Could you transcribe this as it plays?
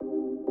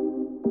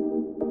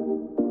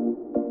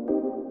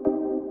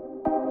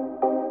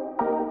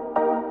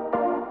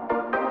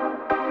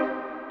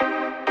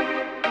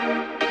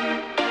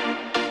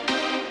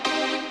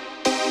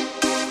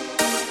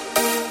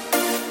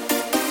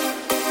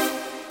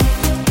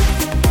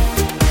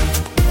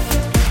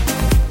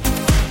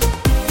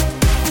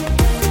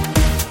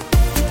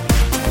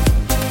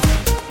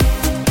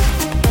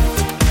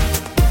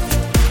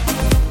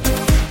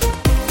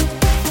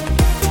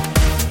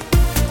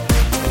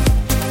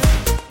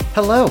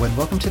Hello and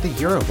welcome to the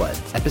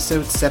Eurowhat,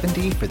 episode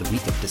 70 for the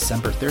week of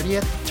December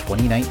 30th,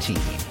 2019.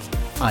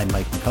 I'm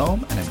Mike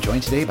McComb, and I'm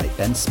joined today by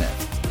Ben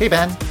Smith. Hey,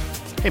 Ben.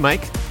 Hey,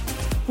 Mike.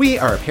 We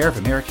are a pair of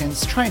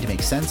Americans trying to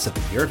make sense of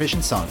the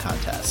Eurovision Song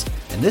Contest,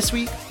 and this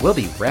week we'll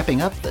be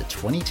wrapping up the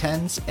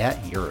 2010s at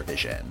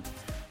Eurovision.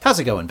 How's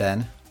it going,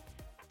 Ben?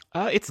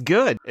 It's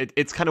good.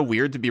 It's kind of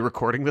weird to be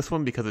recording this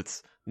one because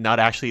it's not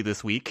actually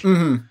this week.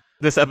 Mm-hmm.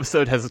 This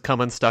episode has come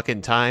unstuck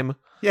in time.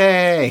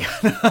 Yay!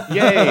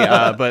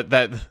 Yay!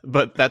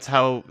 But that's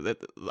how.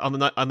 On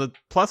the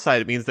plus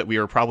side, it means that we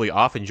are probably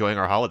off enjoying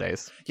our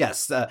holidays.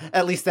 Yes,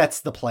 at least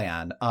that's the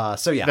plan.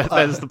 So yeah,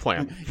 that is the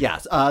plan.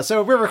 Yes.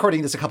 So we're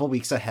recording this a couple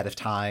weeks ahead of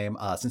time,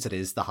 since it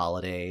is the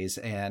holidays,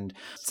 and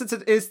since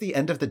it is the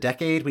end of the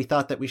decade, we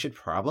thought that we should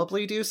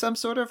probably do some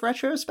sort of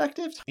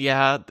retrospective.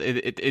 Yeah,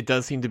 it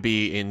does seem to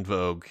be in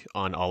vogue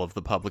on all of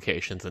the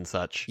publications and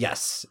such.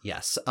 Yes.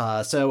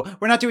 So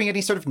we're not doing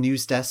any sort of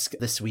news desk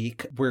this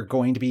week. We're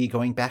going to be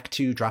going back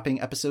to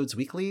dropping episodes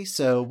weekly,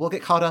 so we'll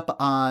get caught up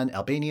on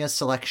Albania's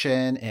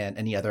selection and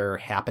any other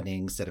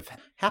happenings that have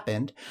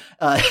happened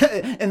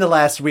in the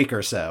last week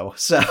or so.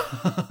 So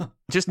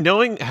just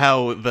knowing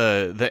how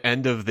the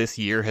end of this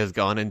year has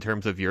gone in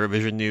terms of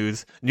Eurovision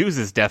news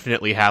is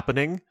definitely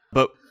happening,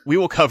 but we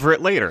will cover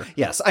it later.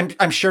 Yes,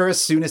 I'm sure as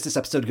soon as this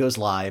episode goes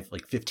live,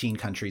 like 15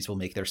 countries will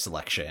make their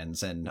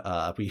selections, and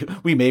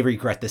we may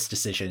regret this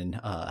decision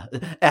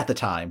at the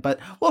time, but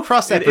we'll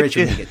cross that bridge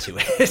when we get to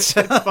it. It's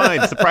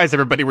fine. Surprise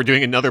everybody, we're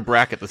doing another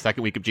bracket the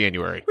second week of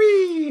January.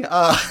 Whee!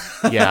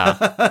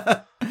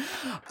 Yeah.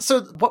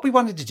 So what we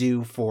wanted to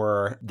do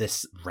for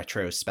this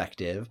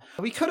retrospective,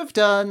 we could have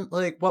done,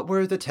 like, what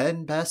were the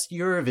 10 best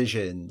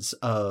Eurovisions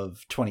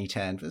of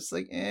 2010? It's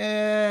like,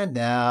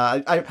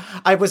 nah.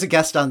 I was a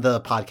guest on the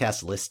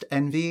podcast List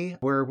Envy,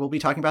 where we'll be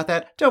talking about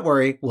that. Don't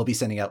worry, we'll be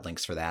sending out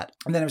links for that.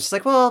 And then I was just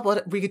like,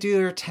 well, we could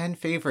do our 10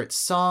 favorite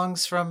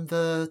songs from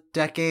the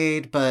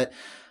decade, but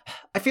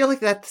I feel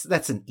like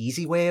that's an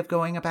easy way of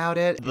going about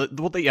it.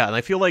 Yeah, and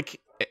I feel like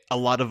a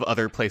lot of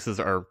other places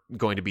are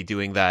going to be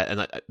doing that,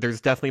 and there's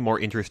definitely more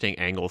interesting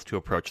angles to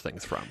approach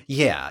things from.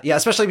 Yeah,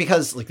 especially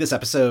because like this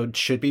episode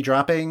should be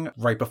dropping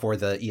right before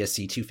the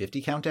ESC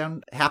 250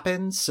 countdown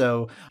happens,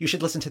 so you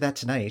should listen to that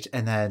tonight,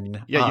 and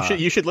then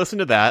you should listen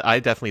to that. I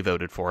definitely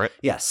voted for it.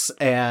 Yes,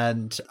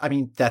 and I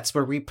mean that's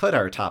where we put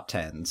our top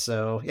 10.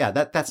 So yeah,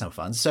 that's no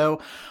fun. So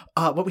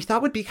what we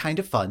thought would be kind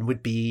of fun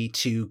would be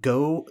to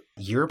go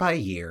year by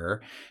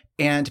year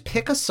and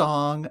pick a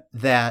song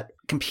that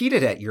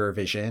competed at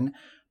Eurovision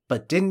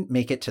but didn't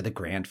make it to the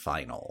grand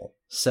final.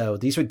 So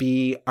these would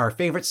be our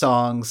favorite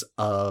songs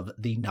of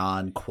the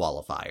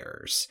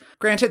non-qualifiers.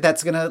 Granted,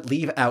 that's going to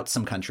leave out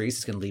some countries.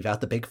 It's going to leave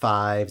out the Big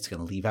Five. It's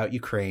going to leave out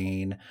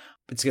Ukraine.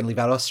 It's going to leave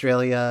out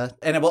Australia.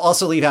 And it will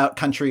also leave out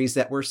countries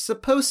that were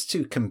supposed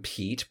to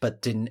compete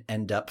but didn't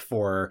end up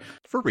for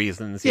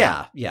reasons.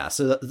 Yeah.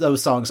 So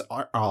those songs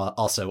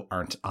also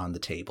aren't on the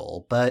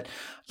table. But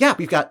yeah,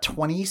 we've got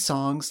 20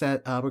 songs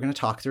that we're going to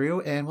talk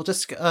through, and we'll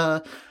just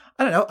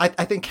I don't know.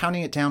 I think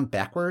counting it down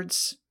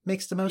backwards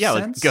makes the most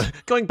sense.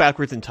 Like going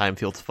backwards in time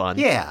feels fun.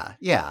 Yeah.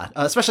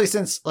 Especially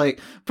since, like,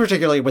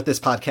 particularly with this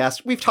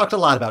podcast, we've talked a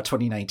lot about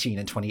 2019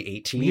 and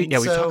 2018.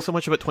 We've talked so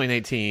much about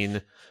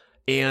 2019.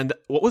 And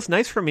what was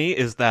nice for me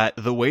is that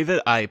the way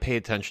that I pay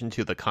attention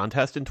to the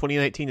contest in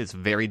 2019 is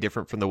very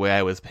different from the way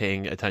I was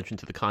paying attention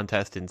to the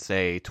contest in,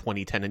 say,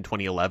 2010 and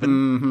 2011.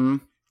 Mm-hmm.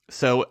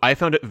 So I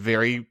found it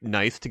very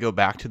nice to go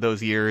back to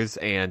those years,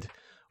 and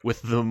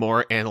with the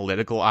more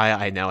analytical eye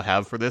I now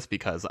have for this,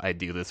 because I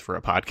do this for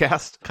a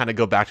podcast, kind of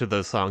go back to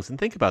those songs and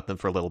think about them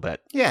for a little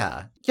bit.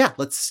 Yeah,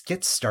 let's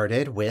get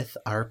started with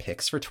our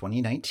picks for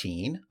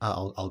 2019.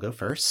 I'll go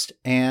first.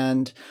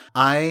 And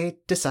I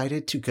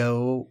decided to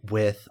go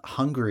with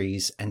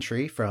Hungary's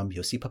entry from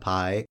Jussi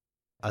Papai,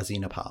 Az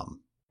én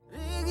napom.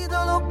 Régi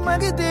dalok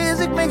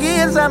megidézik, még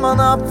érzem a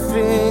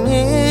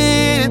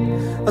napfényét,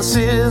 a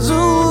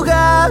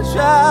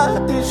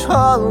szélzúgását is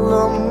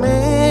hallom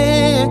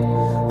még,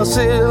 a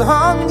szél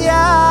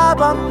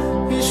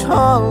hangjában is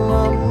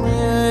hallom még.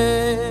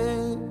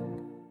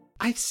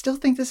 I still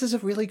think this is a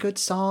really good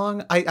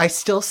song. I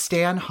still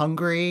stan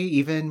Hungary,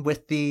 even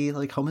with the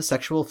like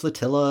homosexual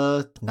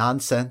flotilla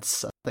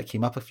nonsense that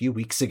came up a few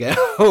weeks ago.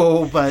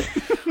 But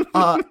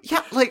I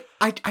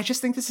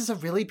just think this is a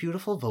really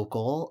beautiful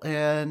vocal,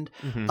 and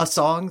a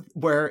song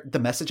where the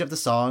message of the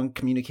song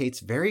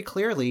communicates very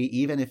clearly,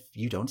 even if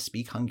you don't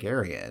speak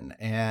Hungarian.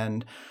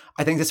 And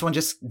I think this one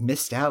just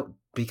missed out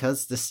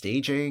because the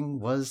staging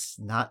was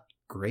not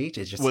great.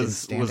 It just didn't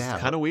stand out.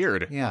 Was kind of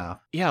weird. Yeah.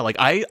 Like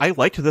I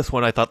liked this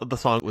one. I thought that the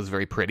song was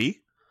very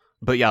pretty.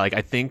 But yeah, like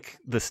I think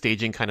the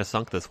staging kind of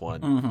sunk this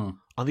one. Mm-hmm.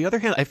 On the other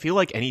hand, I feel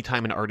like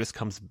anytime an artist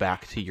comes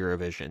back to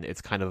Eurovision,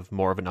 it's kind of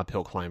more of an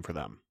uphill climb for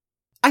them.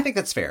 I think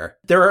that's fair.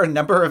 There are a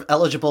number of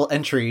eligible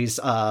entries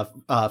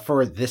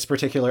for this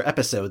particular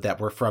episode that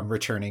were from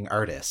returning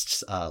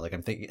artists.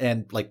 I'm thinking,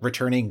 and like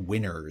returning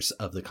winners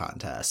of the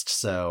contest.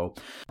 So,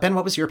 Ben,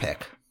 what was your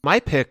pick? My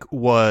pick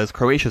was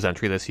Croatia's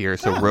entry this year,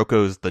 so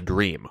Roko's The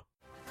Dream.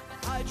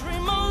 I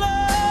dream of love.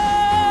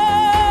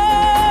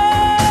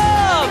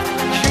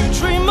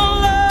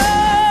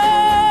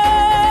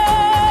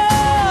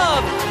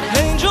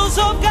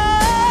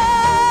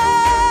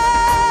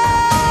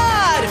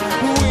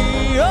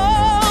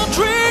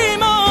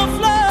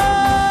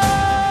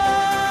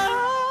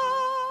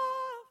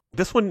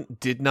 this one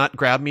did not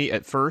grab me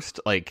at first.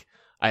 Like,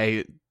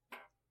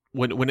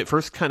 when it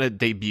first kind of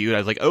debuted, I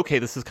was like, okay,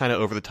 this is kind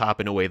of over the top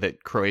in a way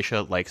that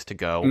Croatia likes to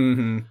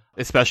go,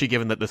 especially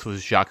given that this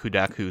was Jacques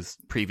Hudaku's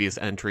previous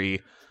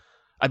entry.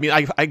 I mean,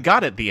 I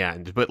got at the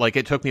end, but like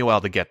it took me a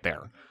while to get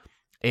there.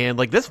 And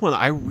like this one,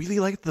 I really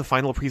liked the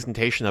final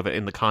presentation of it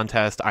in the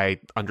contest. I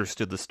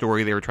understood the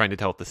story they were trying to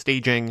tell with the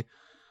staging.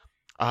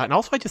 And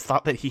also, I just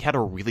thought that he had a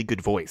really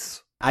good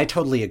voice. I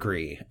totally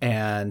agree,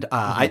 and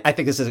I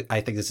think this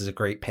is a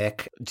great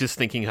pick. Just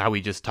thinking how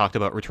we just talked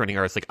about returning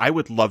artists, like I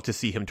would love to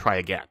see him try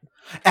again.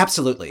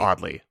 Absolutely,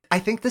 oddly, I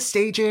think the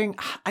staging.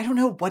 I don't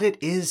know what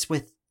it is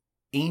with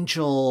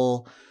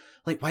Angel.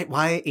 Like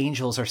why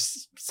angels are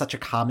such a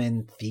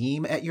common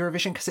theme at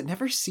Eurovision, because it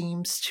never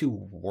seems to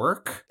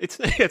work.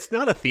 It's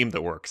not a theme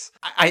that works.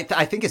 I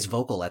think his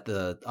vocal at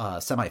the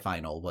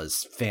semifinal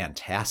was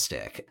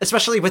fantastic,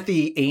 especially with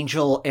the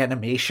angel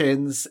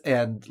animations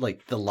and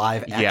like the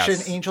live action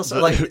angels.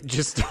 Like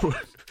just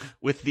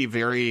with the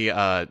very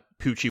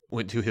Poochie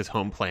went to his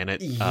home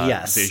planet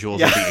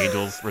visuals of the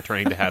angels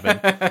returning to heaven.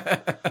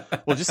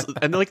 Well,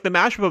 and like the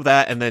mashup of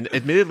that, and then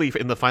admittedly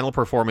in the final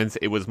performance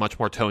it was much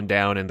more toned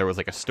down and there was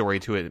like a story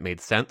to it that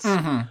made sense.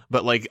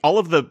 But like all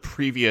of the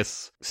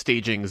previous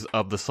stagings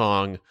of the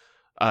song,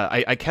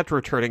 I kept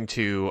returning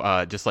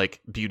to just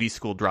like Beauty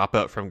School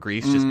Dropout from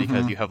Greece, just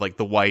because you have like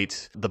the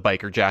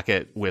biker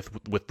jacket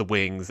with the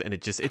wings, and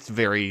it's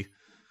very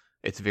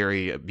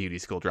Beauty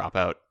School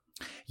Dropout.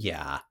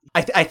 Yeah,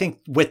 I think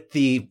with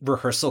the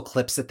rehearsal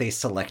clips that they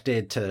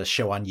selected to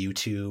show on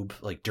YouTube,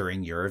 like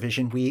during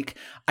Eurovision week,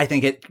 I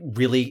think it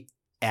really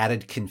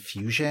added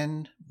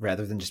confusion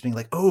rather than just being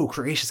like, oh,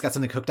 Croatia's got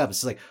something cooked up. It's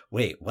just like,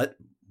 wait, what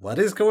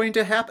is going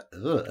to happen?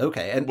 Ugh,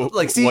 okay. And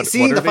like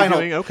seeing the final,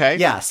 okay.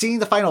 Yeah, seeing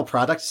the final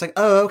product, it's like,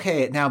 oh,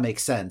 okay, it now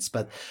makes sense.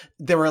 But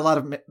there were a lot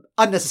of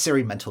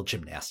unnecessary mental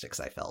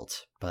gymnastics, I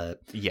felt. But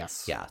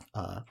yes. Yeah.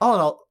 All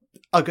in all,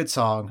 a good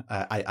song.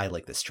 I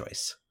like this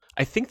choice.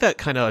 I think that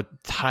kind of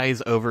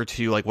ties over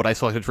to like what I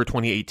selected for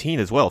 2018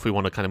 as well, if we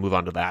want to kind of move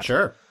on to that.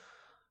 Sure.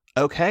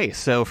 Okay,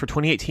 so for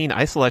 2018,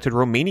 I selected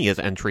Romania's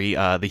entry,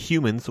 The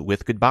Humans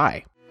with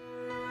Goodbye.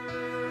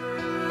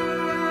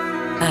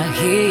 I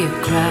hear you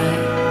cry.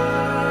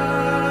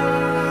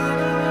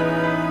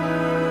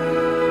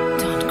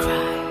 Don't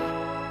cry.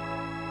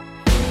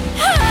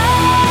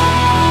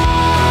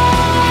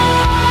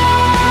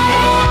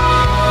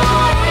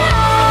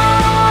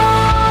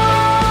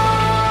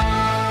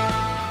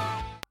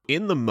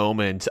 In the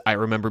moment, I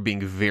remember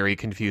being very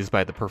confused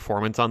by the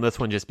performance on this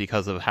one, just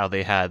because of how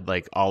they had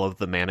like all of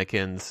the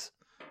mannequins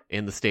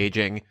in the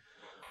staging.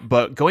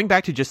 But going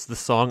back to just the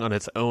song on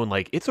its own,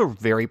 like it's a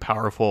very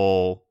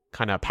powerful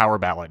kind of power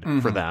ballad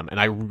for them, and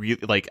I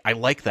really I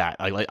like that.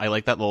 I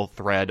like that little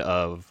thread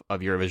of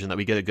Eurovision, that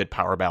we get a good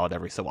power ballad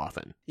every so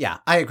often. Yeah,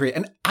 I agree,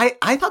 and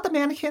I thought the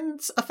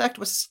mannequins effect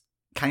was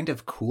kind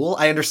of cool.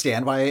 I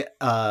understand why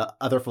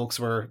other folks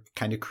were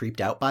kind of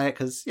creeped out by it,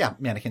 because yeah,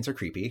 mannequins are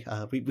creepy.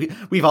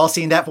 We've all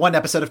seen that one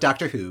episode of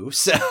Doctor Who,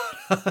 so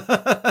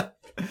but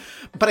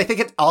I think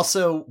it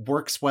also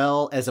works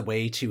well as a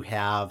way to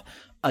have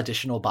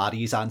additional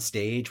bodies on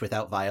stage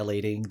without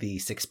violating the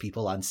 6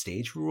 people on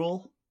stage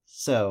rule.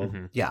 So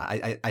yeah,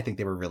 I think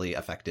they were really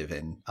effective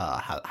in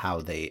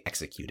how they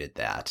executed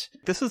that.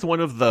 This is one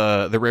of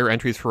the rare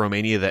entries for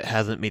Romania that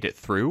hasn't made it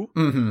through.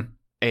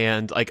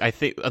 And like I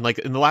think, and like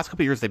in the last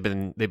couple of years, they've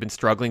been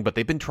struggling, but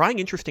they've been trying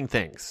interesting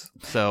things.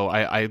 So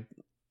I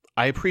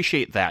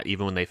appreciate that,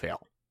 even when they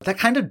fail. That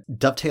kind of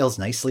dovetails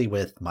nicely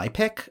with my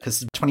pick, because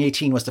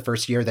 2018 was the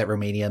first year that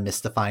Romania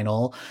missed the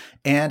final,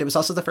 and it was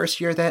also the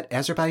first year that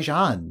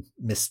Azerbaijan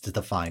missed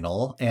the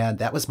final, and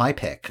that was my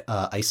pick,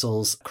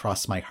 Isil's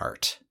Cross My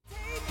Heart.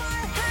 Take my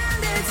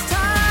hand, it's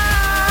time.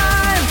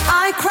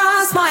 I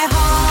cross my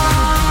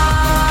heart.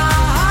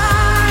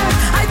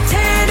 I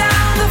tear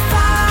down the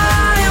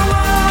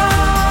firewalls.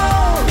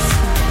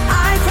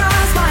 I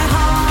cross my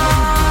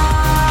heart.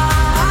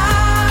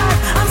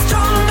 I'm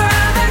stronger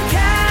than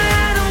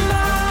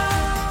cannonballs.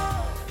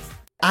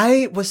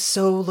 I was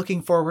so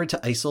looking forward to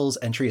Isil's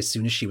entry as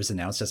soon as she was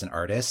announced as an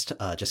artist,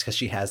 just because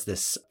she has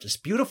this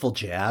just beautiful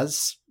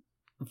jazz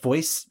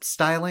voice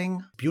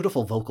styling,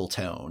 beautiful vocal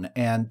tone,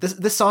 and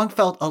this song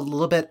felt a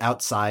little bit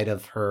outside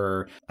of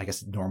her, I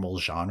guess, normal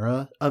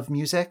genre of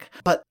music,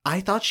 but I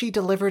thought she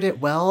delivered it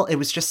well. It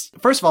was just,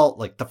 first of all,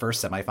 like the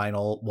first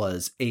semifinal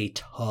was a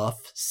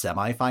tough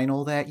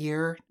semifinal that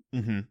year.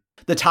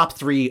 The top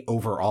 3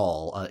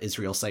 overall,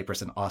 Israel,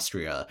 Cyprus, and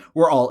Austria,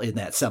 were all in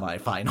that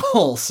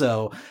semifinal,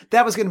 so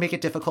that was going to make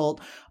it difficult.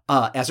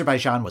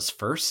 Azerbaijan was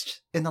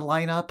first in the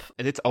lineup.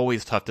 And it's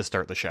always tough to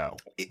start the show.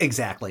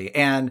 Exactly.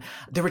 And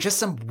there were just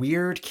some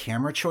weird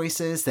camera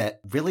choices that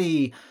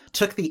really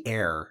took the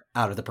air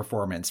out of the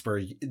performance,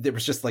 where there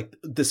was just like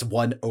this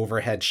one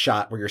overhead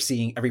shot where you're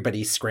seeing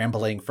everybody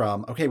scrambling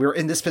from, okay, we were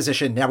in this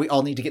position, now we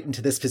all need to get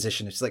into this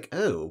position. It's like,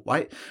 oh,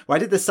 why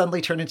did this suddenly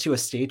turn into a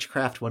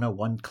Stagecraft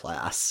 101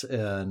 class?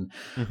 And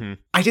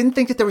I didn't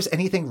think that there was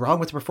anything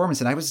wrong with the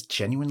performance, and I was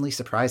genuinely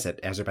surprised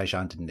that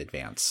Azerbaijan didn't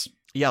advance.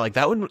 Yeah, like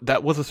that one,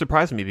 that was a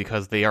surprise to me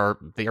because they are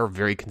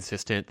very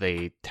consistent.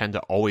 They tend to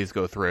always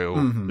go through.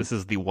 Mhm. This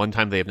is the one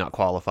time they have not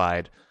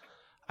qualified.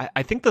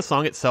 I think the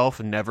song itself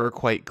never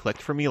quite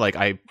clicked for me. Like,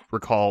 I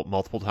recall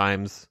multiple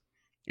times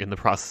in the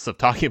process of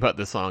talking about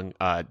this song,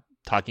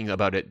 talking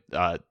about it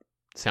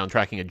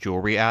soundtracking a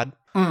jewelry ad.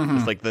 Mhm.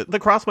 It's like the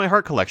Cross My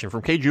Heart collection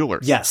from K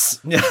Jewelers. Yes.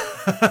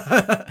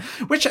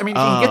 Which, I mean,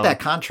 if you can get that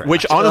contract.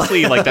 Which,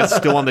 honestly, like, that's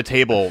still on the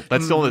table.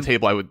 That's still on the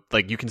table. I would,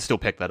 like, you can still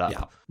pick that up.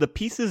 Yeah. The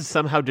pieces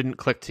somehow didn't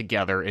click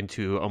together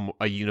into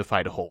a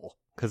unified whole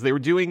because they were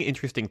doing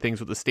interesting things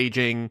with the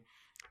staging.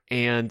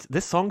 And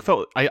this song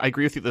felt, I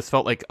agree with you, this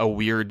felt like a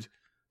weird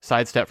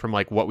sidestep from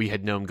like what we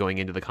had known going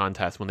into the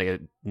contest when they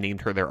had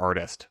named her their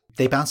artist.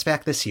 They bounced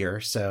back this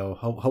year, so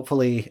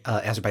hopefully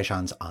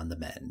Azerbaijan's on the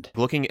mend.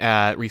 Looking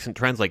at recent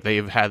trends, like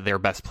they've had their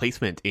best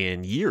placement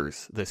in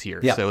years this year.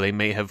 Yeah. So they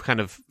may have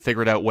kind of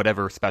figured out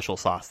whatever special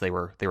sauce they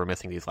were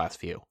missing these last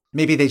few.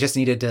 Maybe they just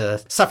needed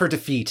to suffer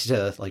defeat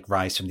to like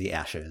rise from the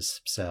ashes.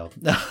 So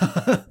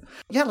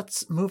yeah,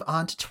 let's move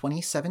on to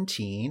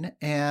 2017.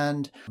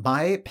 And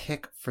my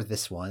pick for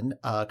this one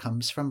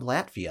comes from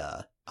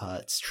Latvia.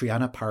 It's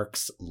Triana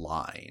Park's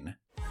Line.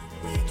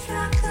 We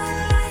track the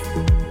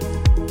line.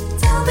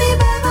 Tell me,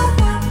 baby,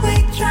 what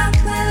we track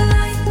the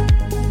line.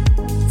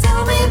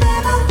 Tell me,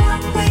 baby,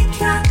 what we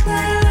track the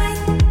line.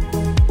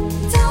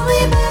 Tell me,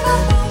 baby,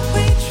 what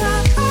we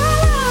track the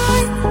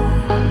line.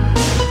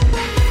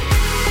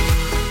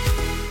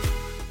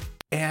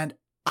 And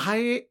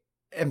I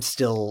am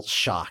still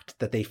shocked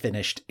that they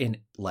finished in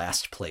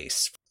last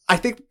place. I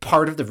think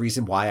part of the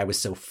reason why I was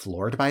so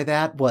floored by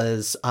that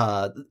was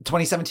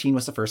 2017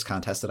 was the first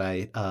contest that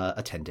I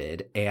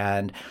attended,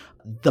 and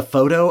the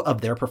photo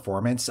of their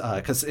performance,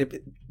 because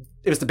it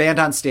was the band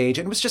on stage,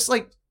 and it was just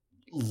like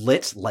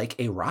lit like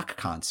a rock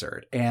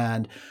concert.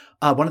 And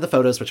one of the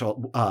photos, which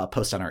I'll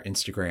post on our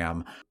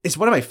Instagram, is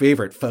one of my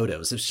favorite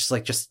photos. It's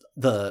just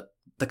the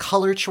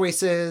color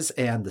choices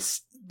and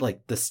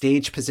the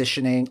stage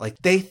positioning,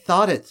 like they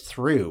thought it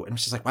through, and it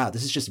was just like, wow,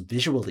 this is just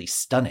visually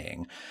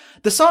stunning.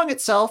 The song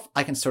itself,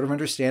 I can sort of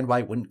understand why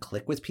it wouldn't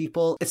click with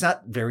people. It's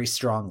not very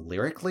strong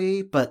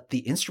lyrically, but the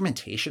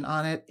instrumentation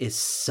on it is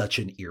such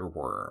an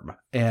earworm.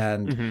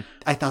 And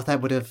I thought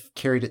that would have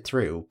carried it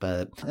through,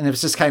 and it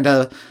was just kind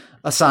of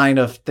a sign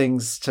of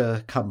things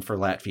to come for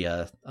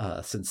Latvia,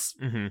 since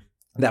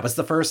that was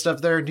the first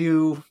of their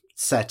new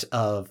set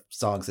of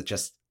songs that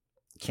just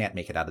can't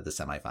make it out of the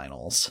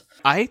semifinals.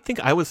 I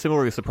think I was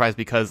similarly surprised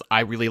because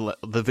I really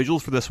the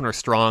visuals for this one are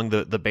strong.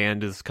 The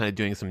band is kind of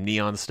doing some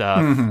neon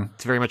stuff.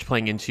 It's very much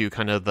playing into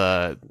kind of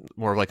the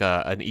more of like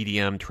an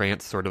EDM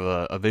trance sort of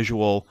a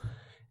visual.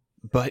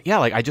 But yeah,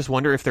 like I just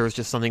wonder if there was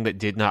just something that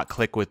did not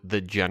click with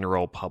the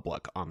general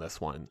public on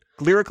this one.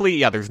 Lyrically,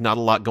 yeah, there's not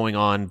a lot going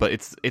on, but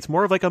it's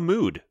more of like a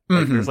mood.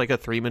 Like there's like a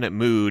 3-minute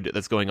mood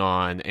that's going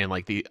on, and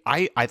like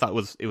I thought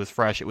it was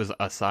fresh. It was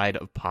a side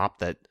of pop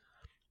that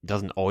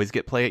doesn't always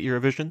get play at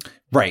Eurovision.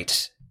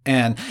 Right.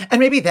 And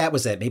maybe that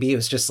was it. Maybe it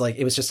was just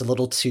a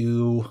little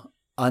too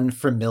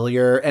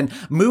unfamiliar. And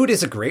mood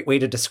is a great way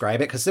to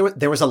describe it, because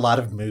there was a lot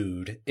of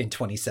mood in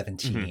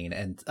 2017,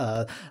 and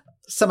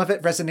some of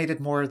it resonated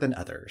more than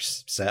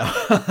others. So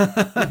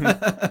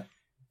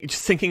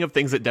just thinking of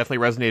things that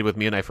definitely resonated with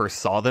me when I first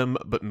saw them,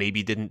 but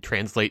maybe didn't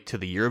translate to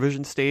the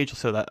Eurovision stage.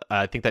 So that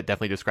I think that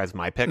definitely describes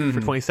my pick for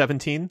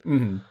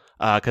 2017.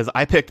 Because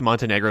I picked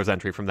Montenegro's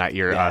entry from that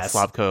year, Yes.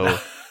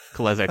 Slavko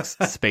Kolezek's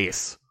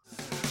Space.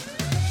 I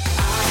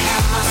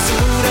have my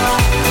suit on,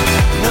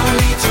 no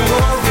need to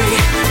worry.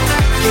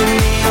 Give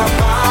me your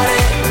body,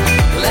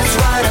 let's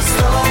write a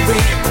story.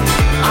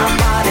 Our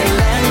body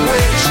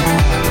language,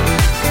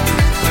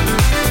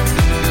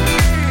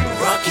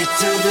 rock it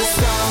to the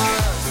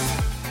stars.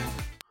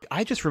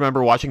 I just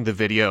remember watching the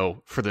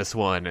video for this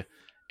one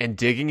and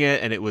digging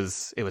it, and it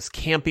was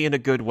campy in a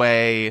good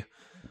way.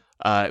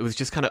 It was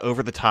just kind of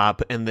over the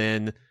top, and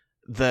then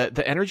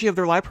the energy of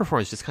their live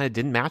performance just kind of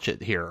didn't match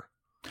it here.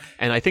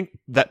 And I think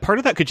that part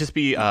of that could just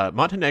be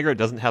Montenegro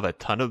doesn't have a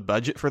ton of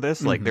budget for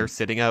this. Like they're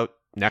sitting out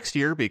next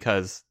year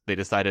because they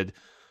decided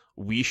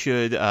we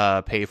should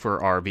pay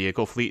for our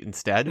vehicle fleet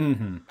instead.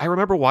 I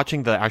remember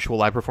watching the actual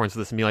live performance of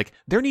this and be like,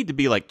 there need to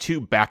be like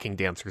 2 backing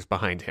dancers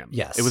behind him.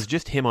 Yes. It was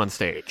just him on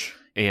stage.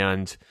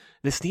 And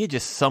this needed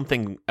just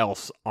something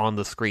else on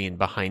the screen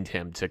behind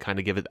him to kind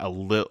of give it a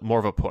little more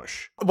of a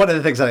push. one of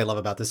the things that I love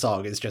about this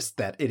song is just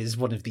that it is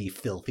one of the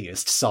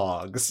filthiest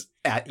songs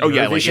at Eurovision Oh,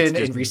 yeah, like, it's just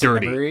in recent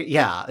dirty. memory.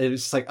 Yeah, it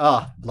was just like,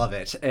 oh, love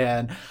it.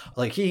 And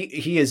like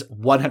he is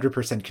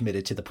 100%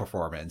 committed to the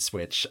performance,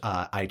 which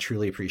I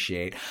truly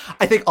appreciate.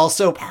 I think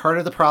also part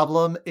of the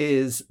problem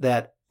is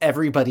that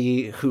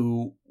everybody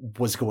who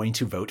was going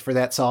to vote for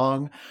that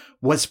song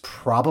was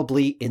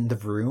probably in the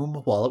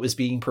room while it was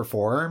being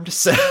performed.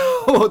 So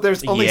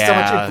there's only so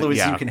much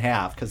influence you can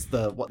have, because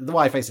the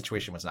Wi-Fi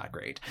situation was not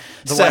great.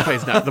 The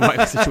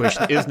Wi-Fi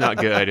situation is not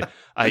good.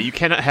 You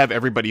cannot have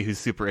everybody who's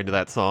super into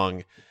that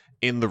song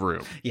in the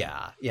room.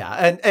 Yeah,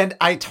 and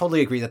I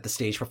totally agree that the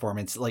stage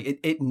performance, like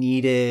it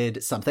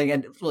needed something,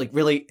 and like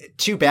really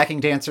two backing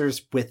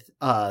dancers with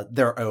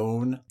their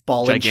own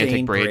ball and Gigantic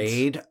chain braids.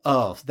 braid.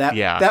 Oh,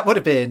 that would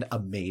have been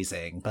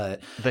amazing.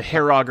 But The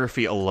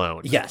hairography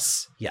alone.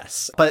 yes,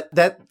 but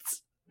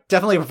that's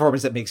definitely a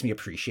performance that makes me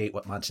appreciate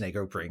what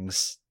Montenegro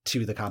brings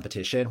to the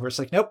competition. Where it's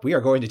like, nope, we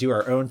are going to do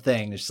our own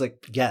thing. It's just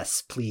like,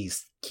 yes,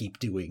 please keep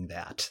doing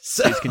that.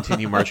 So Please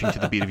continue marching to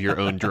the beat of your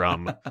own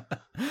drum.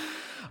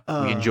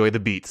 We enjoy the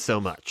beat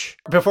so much.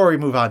 Before we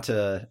move on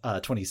to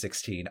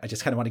 2016, I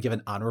just kind of want to give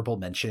an honorable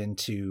mention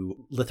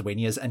to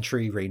Lithuania's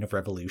entry, Reign of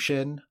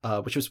Revolution,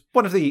 which was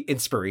one of the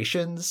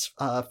inspirations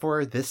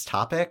for this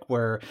topic,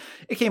 where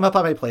it came up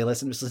on my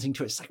playlist and was listening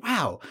to it. It's like,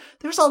 wow,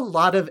 there's a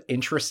lot of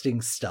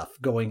interesting stuff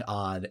going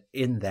on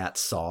in that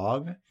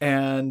song.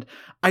 And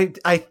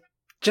I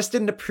just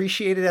didn't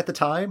appreciate it at the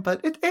time,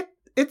 but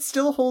it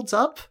still holds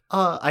up,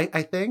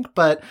 I think.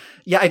 But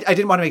yeah, I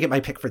didn't want to make it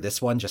my pick for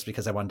this one just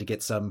because I wanted to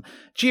get some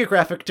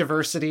geographic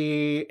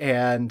diversity.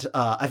 And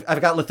I've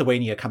got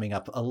Lithuania coming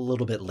up a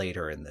little bit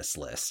later in this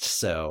list.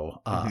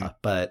 So,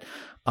 but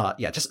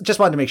yeah, just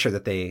wanted to make sure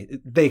that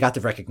they got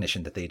the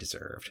recognition that they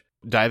deserved.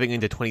 Diving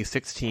into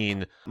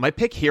 2016, my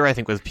pick here, I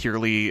think, was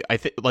purely, I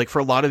think, like for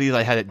a lot of these,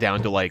 I had it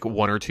down to like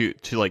one or two,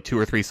 to like two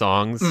or three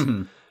songs.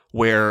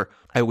 Where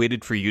I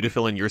waited for you to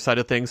fill in your side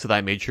of things so that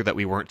I made sure that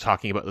we weren't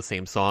talking about the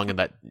same song, and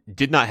that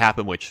did not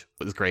happen, which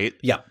was great.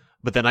 Yeah.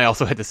 But then I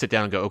also had to sit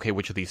down and go, okay,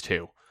 which of these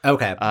two?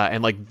 Okay.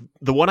 And like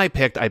the one I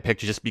picked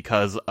just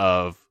because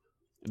of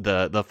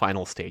the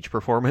final stage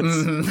performance.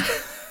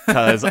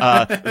 Because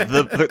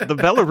the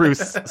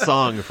Belarus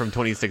song from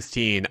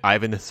 2016,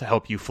 Ivan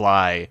Help You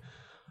Fly,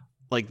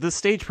 like the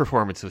stage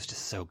performance was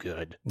just so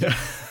good.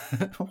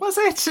 Was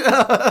it?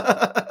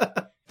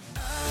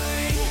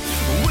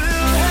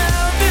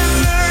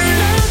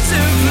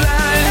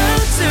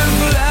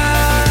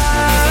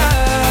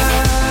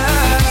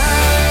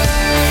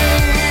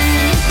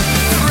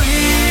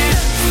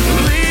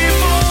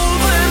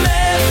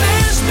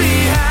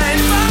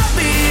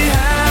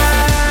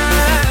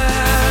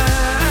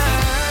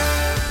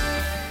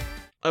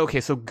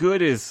 Okay, so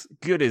good is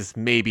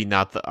maybe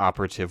not the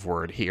operative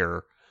word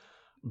here,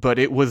 but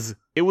it was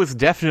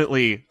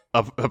definitely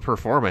a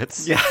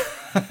performance. Yeah.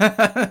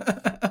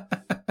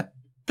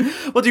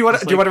 Well, do you want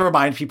to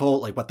remind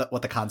people like what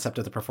the concept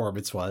of the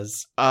performance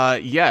was?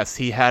 Yes,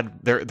 he had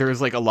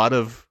there's like a lot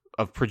of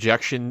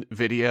projection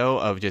video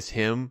of just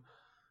him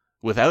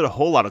without a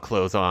whole lot of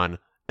clothes on,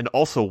 and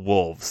also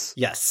wolves.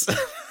 Yes.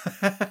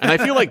 And I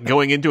feel like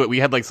going into it, we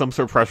had like some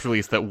sort of press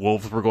release that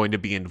wolves were going to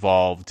be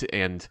involved,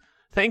 and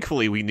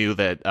thankfully we knew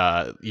that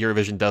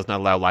Eurovision does not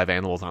allow live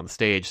animals on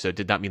stage, so it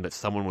did not mean that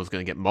someone was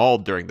going to get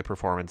mauled during the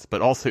performance,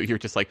 but also you're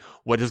just like,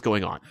 what is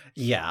going on?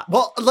 Yeah.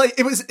 Well, like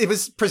it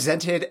was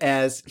presented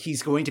as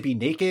he's going to be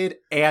naked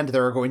and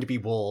there are going to be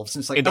wolves.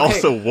 And it's like, And okay,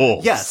 also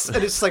wolves. Yes.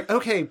 And it's like,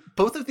 okay,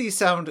 both of these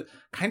sound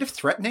kind of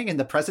threatening in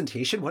the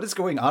presentation. What is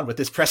going on with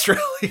this press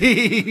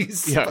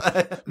release?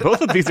 Yeah.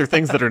 Both of these are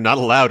things that are not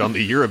allowed on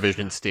the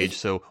Eurovision stage,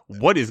 so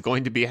what is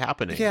going to be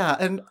happening? Yeah,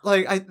 and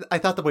like I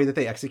thought the way that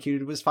they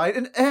executed was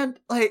fine, and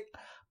like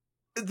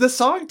the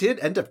song did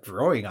end up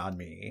growing on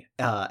me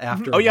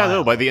after. Oh yeah, a while.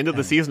 no. By the end of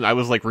the season, I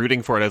was like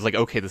rooting for it. I was like,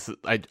 okay, this is.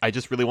 I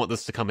just really want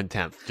this to come in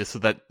 10th, just so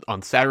that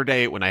on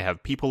Saturday when I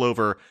have people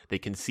over, they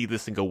can see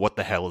this and go, "What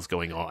the hell is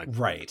going on?"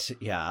 Right.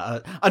 Yeah.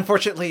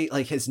 Unfortunately,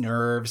 like his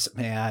nerves,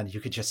 man, you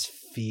could just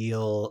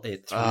feel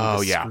it through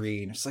the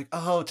screen. It's like,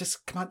 oh,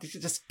 just come on,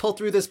 just pull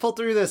through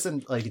this,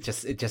 and like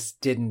it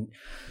just didn't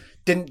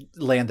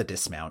land the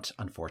dismount,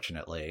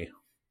 unfortunately.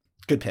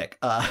 Good pick.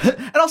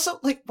 And also,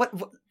 like, what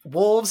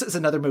wolves is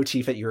another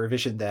motif at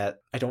Eurovision that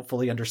I don't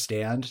fully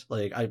understand.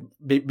 Like,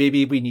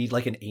 maybe we need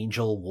like an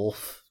angel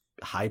wolf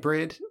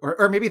hybrid,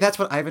 or maybe that's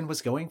what Ivan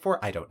was going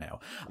for. I don't know.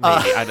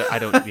 Maybe. I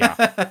don't.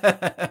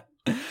 Yeah.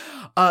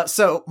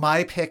 So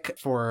my pick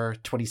for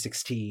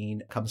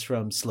 2016 comes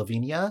from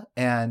Slovenia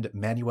and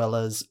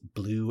Manuela's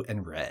Blue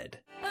and Red.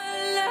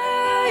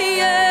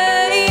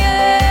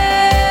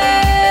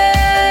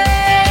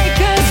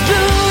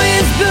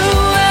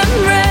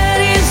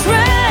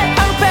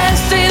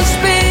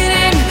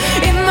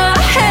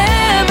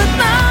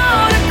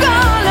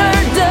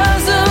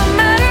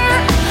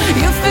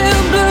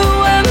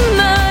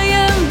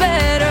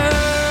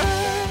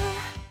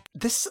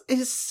 This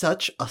is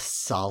such a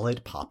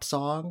solid pop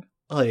song.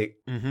 Like,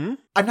 I'm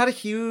not a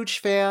huge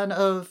fan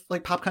of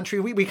like pop country.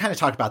 We kind of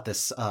talked about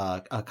this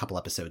a couple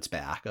episodes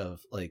back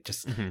of like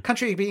just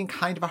country being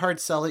kind of a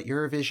hard sell at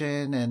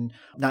Eurovision and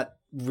not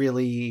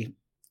really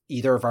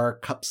either of our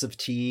cups of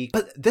tea.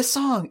 But this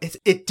song,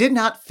 it did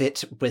not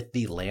fit with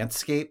the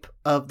landscape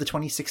of the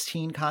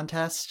 2016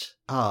 contest.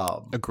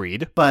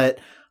 Agreed. But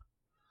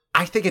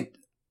I think it,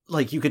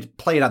 like, you could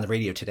play it on the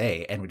radio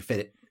today and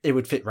it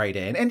would fit right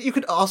in. And you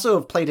could also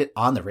have played it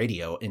on the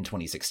radio in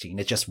 2016.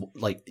 It just,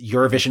 like,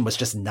 Eurovision was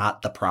just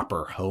not the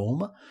proper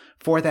home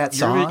for that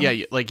song.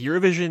 Like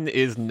Eurovision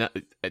is not,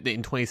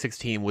 in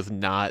 2016 was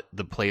not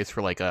the place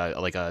for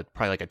probably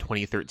like a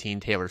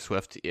 2013 Taylor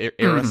Swift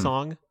era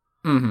song.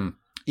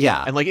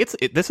 Yeah. And like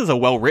this is a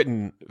well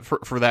written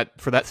for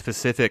that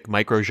specific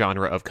micro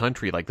genre of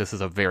country. Like this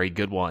is a very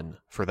good one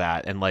for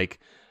that. And like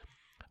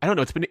I don't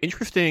know, it's been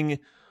interesting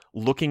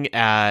looking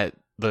at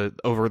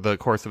over the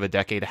course of a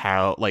decade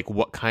how like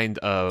what kind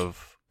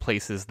of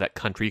places that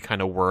country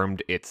kind of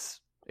wormed its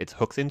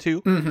hooks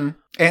into,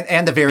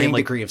 and the varying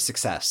like, degree of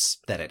success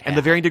that it had. and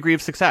the varying degree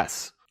of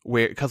success.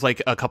 Where because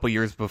like a couple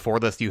years before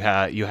this, you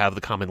have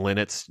the Common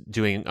Linnets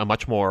doing a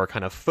much more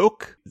kind of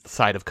folk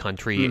side of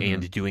country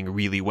and doing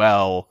really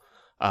well.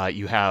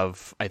 You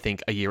have, I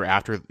think, a year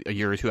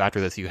or two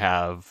after this, you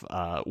have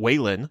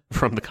Waylon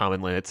from the Common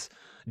Linnets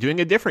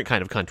doing a different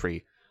kind of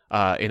country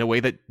in a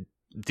way that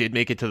did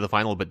make it to the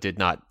final, but did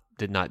not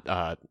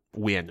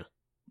win.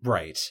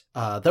 Right.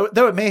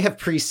 Though it may have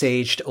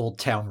presaged Old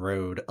Town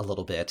Road a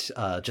little bit,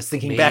 just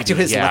thinking back to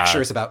his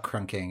lectures about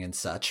crunking and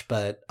such.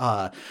 But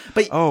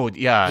oh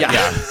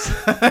yeah.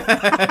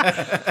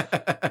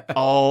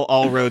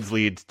 all roads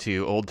lead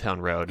to Old Town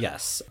Road.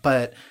 Yes,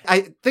 but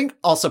I think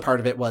also part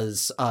of it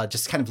was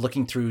just kind of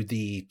looking through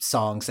the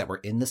songs that were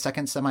in the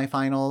second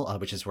semifinal,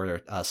 which is where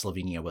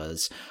Slovenia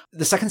was.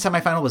 The second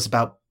semifinal was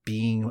about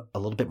being a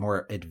little bit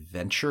more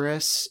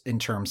adventurous in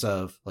terms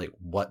of like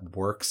what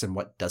works and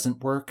what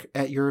doesn't work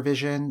at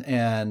Eurovision.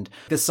 And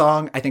this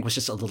song, I think, was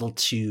just a little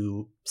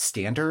too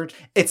standard.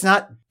 It's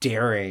not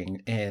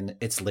daring in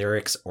its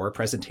lyrics or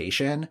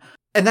presentation.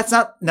 And that's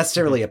not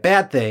necessarily a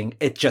bad thing.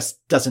 It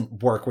just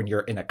doesn't work when you're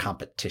in a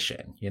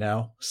competition, you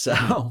know?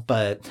 So,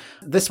 but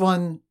this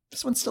one's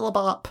still a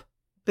bop.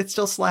 It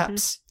still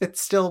slaps. It's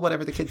still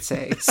whatever the kids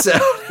say. So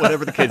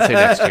whatever the kids say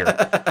next year.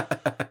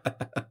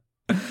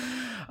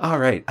 All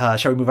right.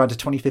 Shall we move on to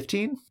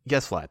 2015?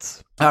 Yes,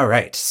 let's. All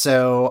right.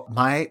 So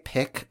my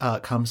pick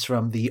comes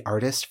from the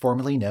artist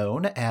formerly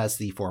known as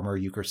the former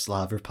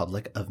Yugoslav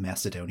Republic of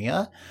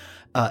Macedonia.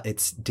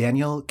 It's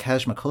Daniel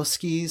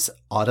Kazmakowski's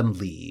Autumn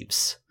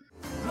Leaves.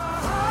 My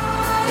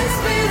heart is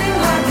beating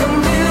like a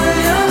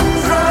million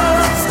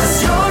drums,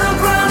 'cause you're the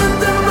ground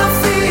under my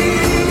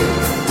feet,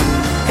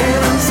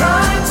 and I'm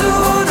trying to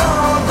hold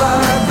on,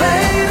 but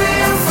baby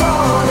I'm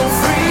falling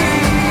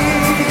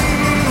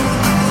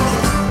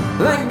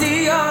free, like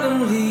the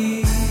autumn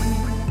leaves.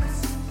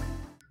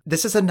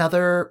 This is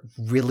another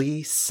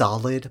really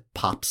solid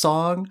pop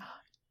song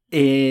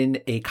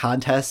in a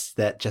contest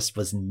that just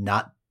was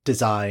not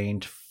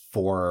designed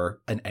for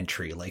an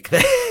entry like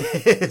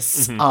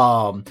this.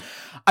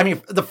 I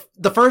mean,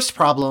 the first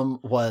problem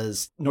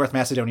was North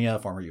Macedonia,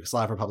 former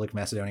Yugoslav Republic of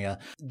Macedonia.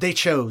 They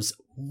chose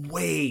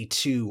way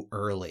too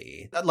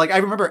early. Like, I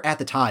remember at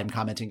the time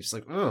commenting just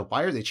like, oh,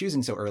 why are they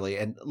choosing so early?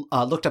 And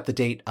looked up the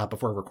date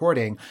before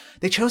recording.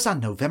 They chose on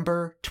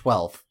November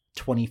 12th,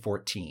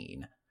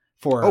 2014.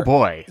 Oh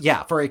boy.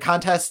 Yeah, for a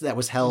contest that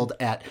was held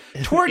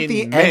toward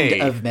the May.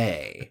 end of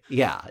May.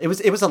 Yeah, it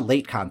was a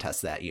late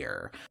contest that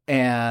year.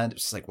 And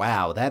it's like,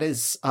 wow, that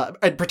is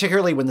and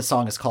particularly when the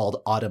song is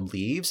called Autumn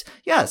Leaves.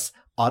 Yes,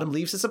 Autumn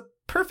Leaves is a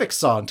perfect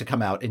song to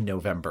come out in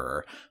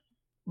November.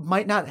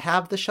 Might not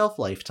have the shelf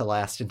life to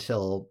last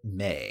until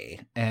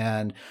May.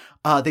 And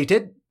they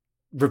did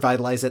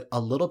revitalize it a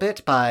little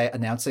bit by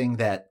announcing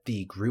that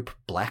the group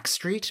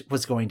Blackstreet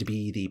was going to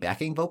be the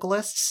backing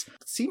vocalists,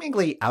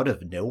 seemingly out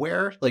of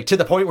nowhere, like to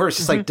the point where it's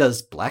just like,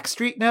 does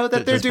Blackstreet know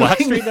that they're doing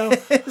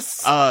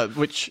this?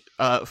 Which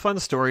fun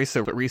story.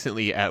 So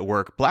recently at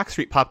work,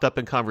 Blackstreet popped up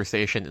in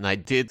conversation, and I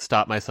did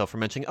stop myself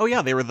from mentioning, oh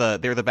yeah, they were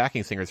the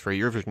backing singers for a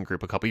Eurovision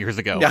group a couple years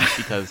ago,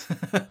 because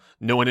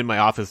no one in my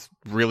office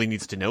really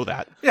needs to know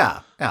that. Yeah.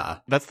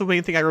 That's the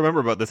main thing I remember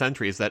about this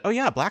entry is that, oh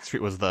yeah,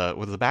 Blackstreet was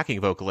the backing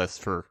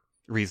vocalist for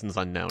reasons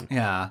unknown.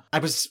 Yeah. I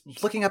was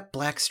looking up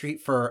Blackstreet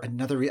for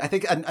another I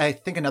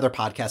think another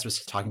podcast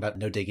was talking about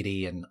No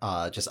Diggity and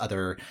just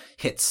other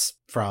hits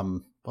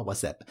from, what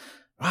was that?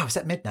 Wow, was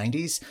that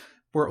mid-90s?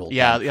 We're old.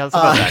 Yeah, that's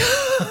about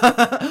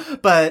that.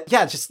 But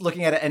yeah, just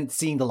looking at it and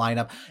seeing the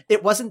lineup,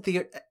 it wasn't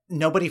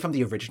nobody from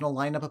the original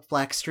lineup of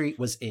Blackstreet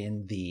was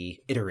in the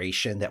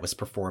iteration that was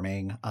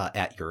performing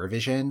at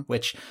Eurovision,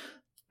 which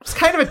was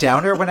kind of a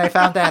downer when I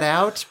found that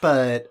out,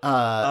 but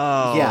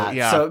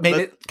yeah, so it made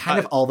it kind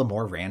of all the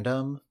more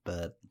random.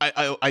 But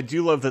I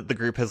do love that the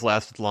group has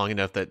lasted long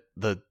enough that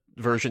the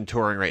version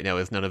touring right now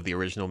is none of the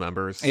original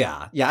members.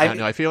 Yeah. I don't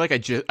know. I feel like I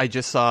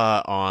just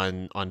saw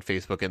on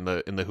Facebook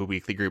in the Who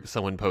Weekly group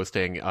someone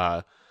posting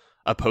a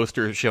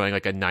poster showing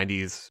like a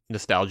 90s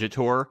nostalgia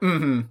tour,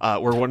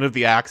 where one of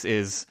the acts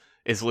is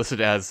listed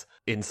as,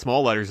 in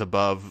small letters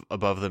above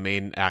the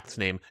main act's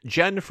name,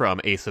 Jen from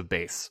Ace of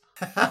Base.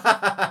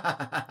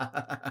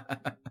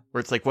 Where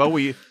it's like, well,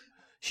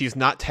 she's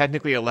not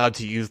technically allowed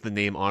to use the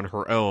name on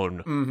her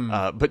own,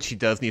 but she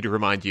does need to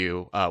remind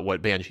you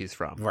what band she's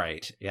from.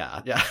 Right.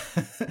 Yeah.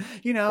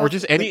 You know, or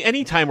just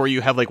any time where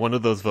you have like one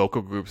of those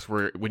vocal groups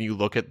where when you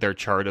look at their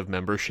chart of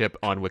membership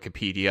on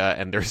Wikipedia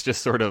and there's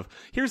just sort of,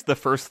 here's the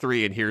first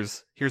three and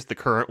here's here's the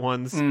current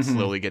ones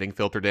slowly getting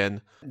filtered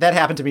in. That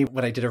happened to me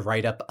when I did a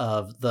write-up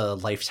of the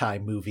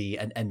Lifetime movie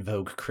and En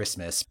Vogue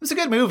Christmas. It was a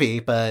good movie,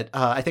 but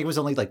I think it was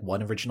only like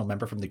one original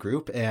member from the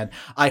group, and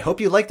I hope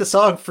you like the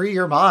song Free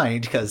Your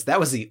Mind, because that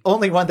was the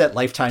only one that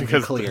Lifetime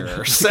could clear.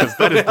 Because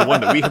that is the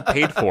one that we have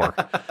paid for.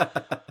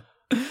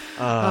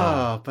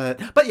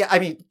 But yeah, I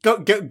mean,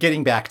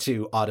 getting back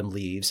to Autumn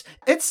Leaves,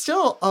 it's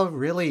still a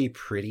really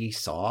pretty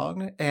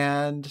song,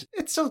 and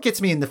it still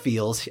gets me in the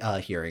feels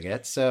hearing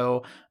it.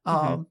 So,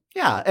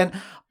 yeah, and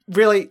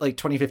really, like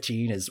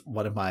 2015 is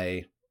one of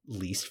my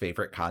least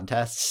favorite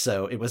contests,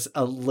 so it was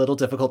a little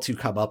difficult to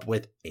come up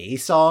with a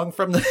song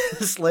from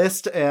this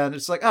list, and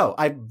it's like, oh,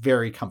 I'm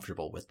very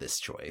comfortable with this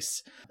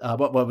choice.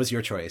 What was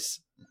your choice?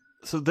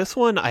 So this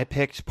one, I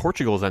picked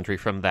Portugal's entry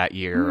from that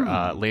year,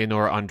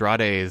 Leonor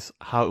Andrade's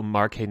Ha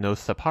Mar Que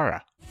Nos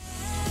Separa.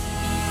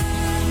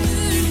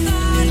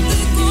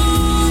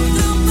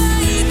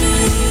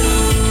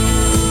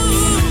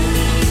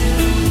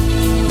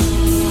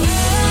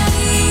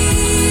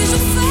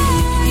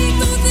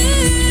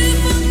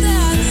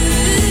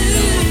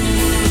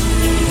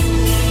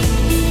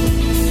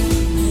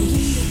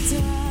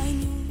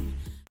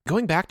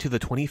 Going back to the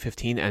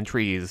 2015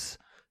 entries,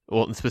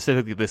 well, and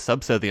specifically the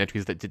subset of the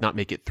entries that did not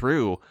make it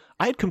through,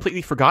 I had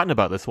completely forgotten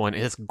about this one.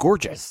 It's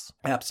gorgeous.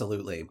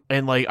 Absolutely.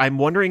 And like, I'm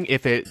wondering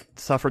if it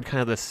suffered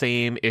kind of the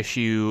same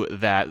issue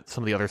that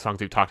some of the other songs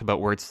we've talked about,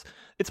 where it's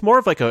more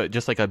of like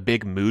just like a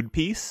big mood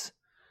piece.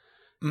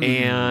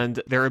 And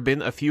there have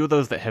been a few of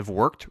those that have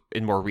worked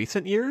in more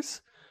recent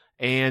years,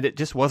 and it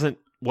just wasn't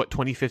what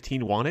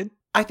 2015 wanted.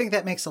 I think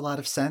that makes a lot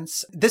of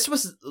sense. This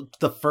was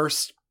the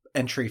first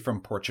entry from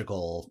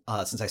Portugal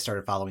since I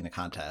started following the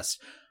contest,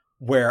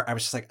 where I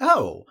was just like,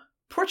 oh,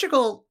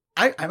 Portugal,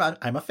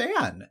 I'm a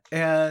fan.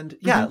 And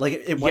yeah, like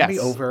it won me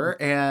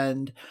over.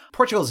 And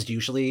Portugal is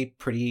usually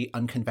pretty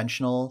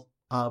unconventional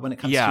when it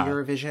comes to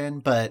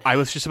Eurovision. But I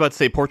was just about to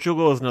say,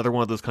 Portugal is another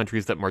one of those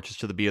countries that marches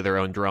to the beat of their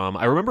own drum.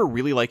 I remember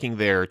really liking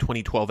their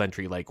 2012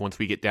 entry. Like once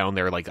we get down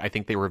there, like I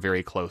think they were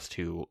very close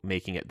to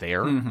making it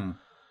there. And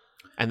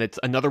it's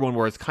another one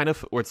where it's kind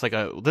of, where it's like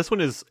this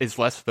one is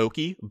less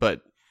folky,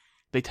 but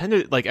they tend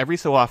to, like every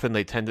so often,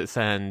 they tend to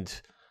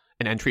send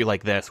an entry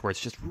like this where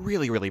it's just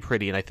really, really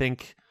pretty. And I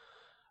think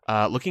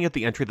looking at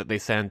the entry that they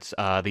sent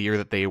the year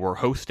that they were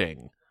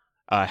hosting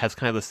has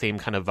kind of the same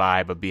kind of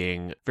vibe of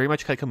being very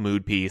much like a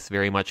mood piece,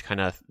 very much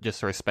kind of just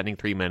sort of spending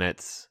 3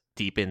 minutes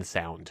deep in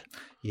sound.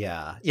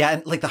 Yeah.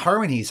 And like the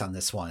harmonies on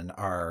this one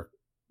are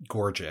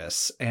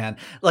gorgeous. And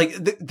like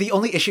the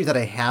only issue that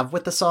I have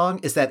with the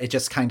song is that it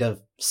just kind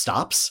of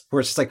stops,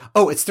 where it's just like,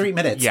 oh, it's 3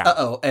 minutes.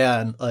 Yeah.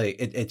 And like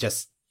it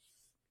just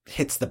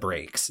hits the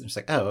brakes. It's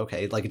like, oh,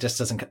 okay. Like it just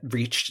doesn't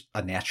reach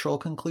a natural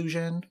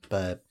conclusion,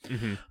 but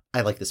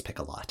I like this pick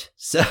a lot.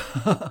 So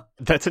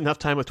that's enough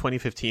time with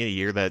 2015, a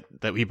year that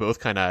we both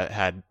kind of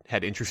had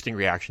interesting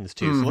reactions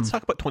to. So let's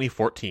talk about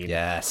 2014.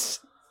 Yes.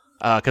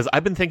 Because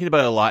I've been thinking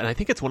about it a lot, and I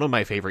think it's one of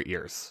my favorite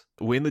years.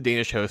 When the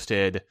Danish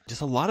hosted,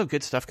 just a lot of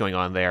good stuff going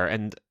on there,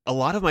 and a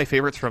lot of my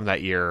favorites from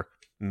that year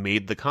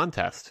made the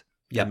contest.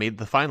 Yeah, made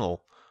the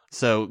final.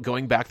 So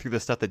going back through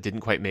the stuff that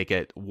didn't quite make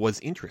it was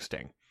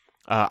interesting.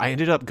 I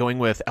ended up going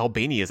with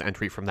Albania's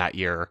entry from that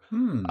year,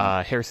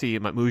 Hersi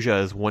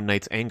Matmuja's One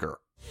Night's Anger.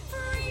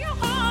 Free your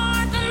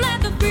heart and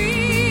let the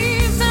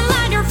breeze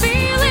align your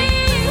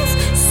feelings.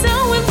 So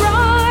we'll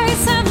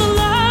rise and the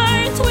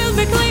light will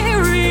be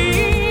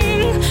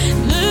clearing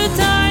the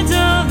tides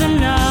of the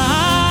night.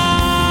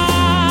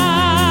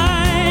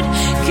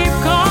 Keep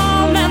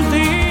calm and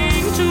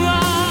think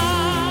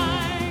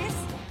twice.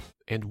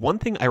 And one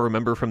thing I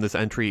remember from this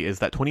entry is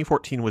that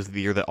 2014 was the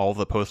year that all of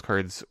the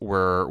postcards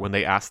were when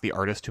they asked the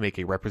artist to make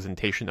a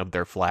representation of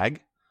their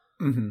flag.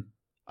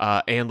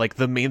 And like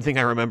the main thing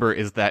I remember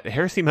is that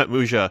Hersi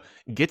Matmuja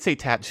gets a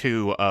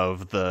tattoo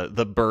of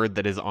the bird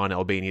that is on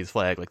Albania's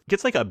flag, like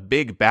gets like a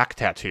big back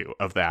tattoo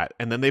of that,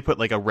 and then they put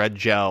like a red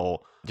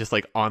gel just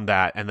like on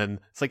that, and then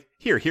it's like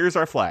here's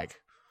our flag.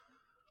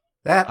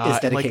 That is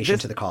dedication like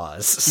this, to the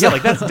cause. Yeah,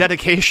 like that's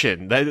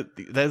dedication. That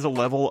is a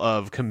level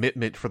of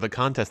commitment for the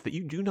contest that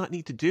you do not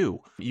need to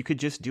do. You could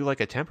just do like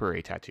a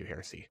temporary tattoo,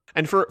 Hersi.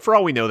 And for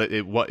all we know that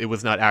it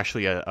was not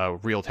actually a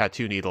real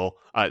tattoo needle.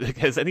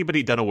 Has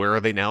anybody done Aware Are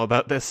They Now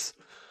about this?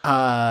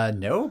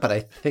 No, but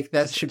I think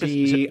that should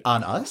be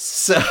on us.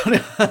 So.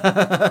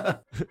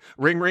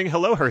 Ring, ring.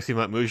 Hello, Hersi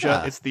Matmuja.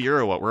 Yeah. It's the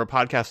Euro. We're a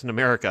podcast in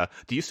America.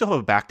 Do you still have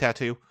a back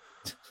tattoo?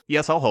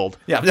 Yes, I'll hold.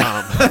 Yeah.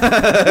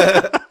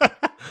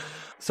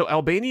 So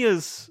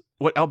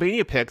what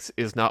Albania picks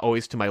is not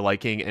always to my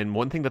liking, and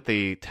one thing that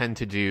they tend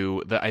to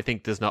do that I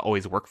think does not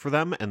always work for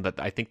them, and that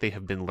I think they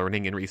have been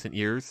learning in recent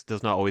years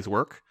does not always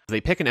work.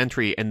 They pick an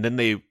entry, and then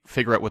they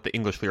figure out what the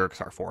English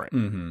lyrics are for it.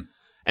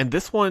 And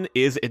this one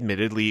is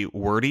admittedly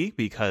wordy,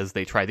 because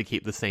they try to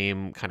keep the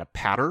same kind of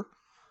patter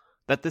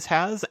that this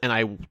has, and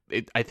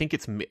I think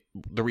it's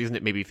the reason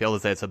it maybe failed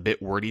is that it's a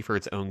bit wordy for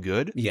its own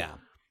good. Yeah.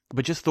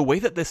 But just the way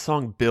that this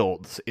song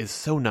builds is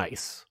so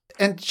nice.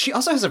 And she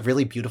also has a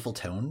really beautiful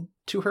tone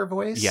to her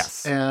voice.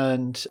 Yes.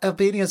 And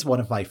Albania is one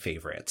of my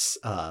favorites.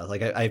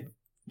 Like I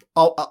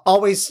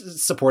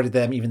always supported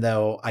them, even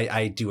though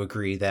I do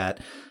agree that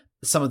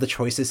some of the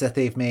choices that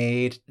they've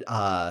made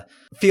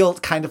feel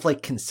kind of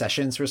like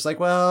concessions where it's like,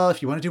 well,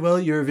 if you want to do well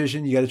at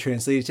Eurovision, you got to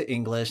translate it to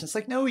English. And it's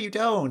like, no, you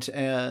don't.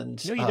 And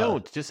No, you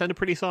don't. Just send a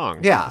pretty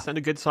song. Yeah. Just send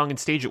a good song and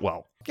stage it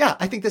well. yeah,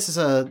 I think this is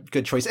a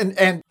good choice.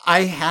 And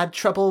I had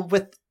trouble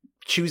with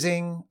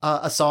choosing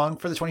a song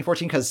for the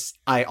 2014 because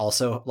I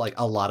also, like,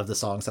 a lot of the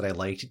songs that I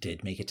liked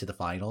did make it to the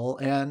final.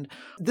 And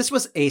this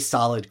was a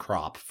solid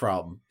crop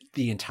from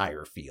the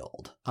entire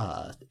field.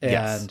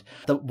 Yes. And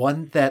the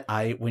one that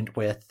I went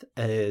with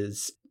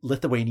is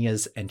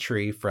Lithuania's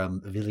entry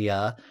from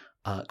Vilja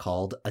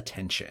called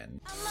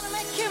Attention. I'm gonna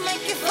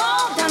make you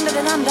fall down,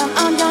 down, down, down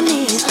on your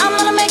knees. I'm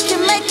gonna make you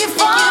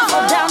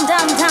fall down,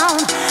 down, down.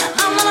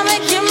 I'm gonna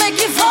make you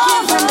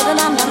fall down, down,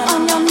 down, down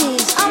on your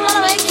knees. I'm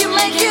gonna make you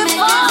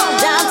fall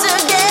down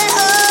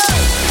together.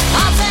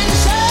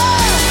 Attention,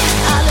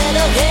 a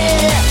little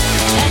bit,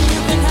 and you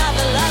can have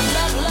a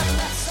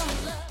love,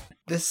 some love.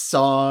 This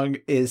song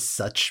is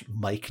such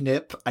Mike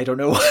Nip. I don't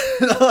know.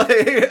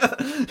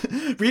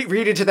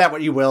 Read into that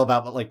what you will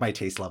about like my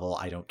taste level.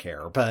 I don't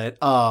care. But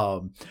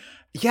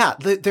yeah,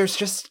 there's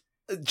just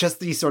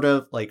these sort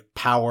of like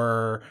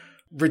power,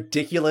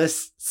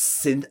 ridiculous,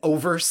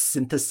 over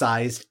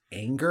synthesized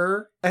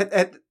anger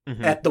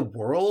at the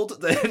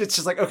world. It's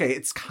just like, okay,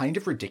 it's kind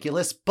of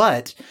ridiculous,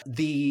 but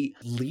the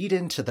lead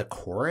into the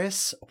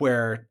chorus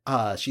where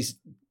she's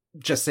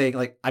just saying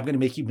like, I'm going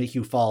to make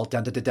you fall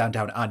down, down, down,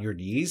 down on your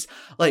knees.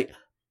 Like,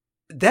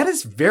 that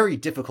is very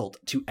difficult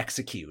to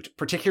execute,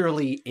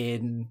 particularly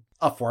in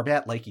a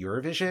format like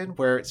Eurovision,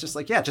 where it's just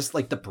like, yeah, just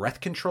like the breath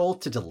control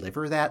to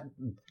deliver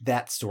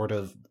that sort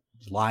of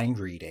line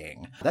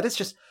reading. That is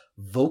just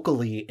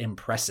vocally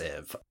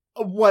impressive.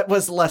 What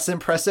was less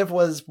impressive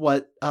was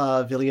what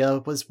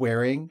Vilja was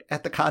wearing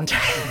at the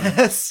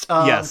contest.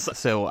 Yes,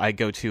 so I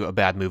go to a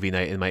bad movie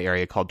night in my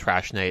area called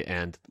Trash Night,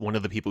 and one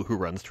of the people who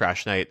runs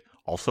Trash Night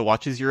also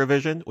watches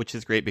Eurovision, which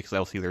is great because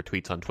I'll see their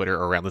tweets on Twitter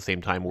around the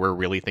same time we're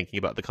really thinking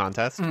about the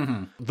contest.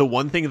 Mm-hmm. The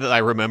one thing that I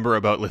remember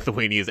about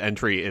Lithuania's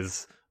entry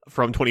is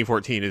from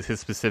 2014 is his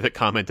specific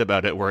comment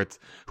about it, where it's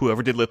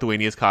whoever did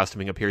Lithuania's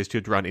costuming appears to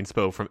have drawn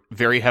inspo from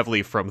very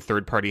heavily from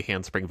third-party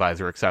handspring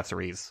visor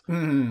accessories.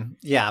 Mm-hmm.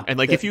 Yeah. And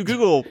like if you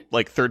Google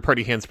like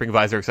third-party handspring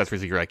visor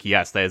accessories, you're like,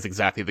 yes, that is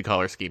exactly the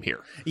color scheme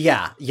here.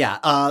 Yeah.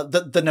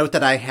 The note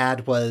that I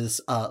had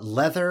was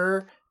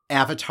leather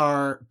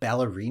avatar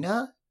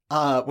ballerina.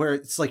 Where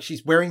it's like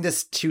she's wearing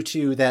this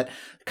tutu that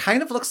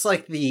kind of looks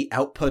like the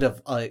output of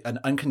an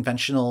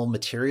unconventional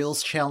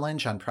materials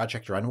challenge on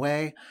Project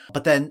Runway.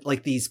 But then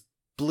like these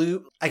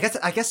blue, I guess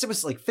it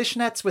was like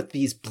fishnets with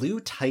these blue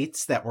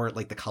tights that were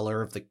like the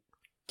color of the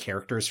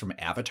characters from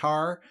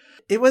Avatar.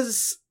 It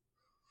was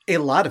a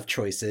lot of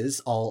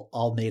choices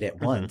all made at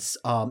once.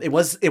 It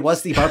was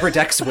the Barbara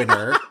Dex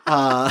winner.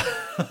 I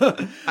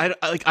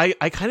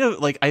kind of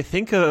like, I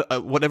think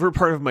whatever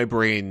part of my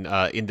brain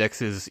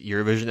indexes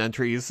Eurovision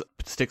entries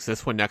sticks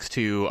this one next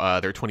to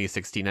their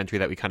 2016 entry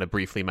that we kind of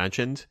briefly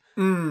mentioned,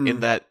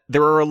 in that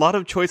there are a lot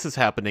of choices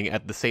happening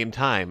at the same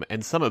time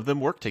and some of them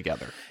work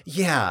together.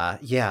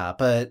 Yeah,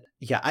 but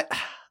yeah,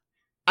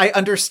 I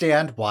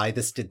understand why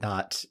this did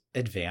not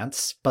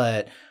advance,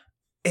 but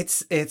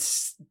it's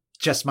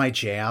just my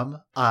jam.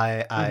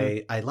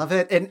 I love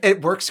it, and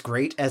it works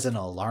great as an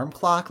alarm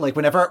clock. Like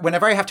whenever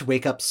I have to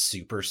wake up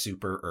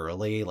super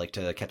early, like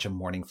to catch a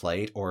morning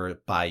flight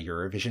or buy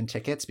Eurovision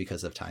tickets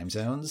because of time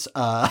zones,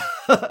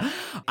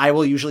 I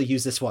will usually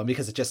use this one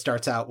because it just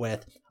starts out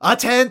with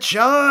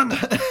attention.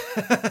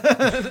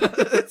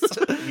 It's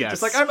Yes.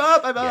 just like I'm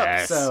up.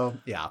 Yes. So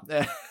yeah.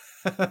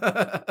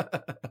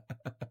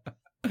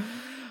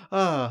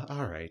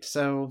 All right.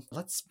 So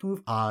let's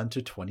move on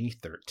to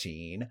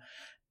 2013.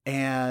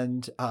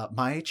 And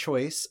my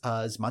choice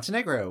is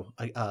Montenegro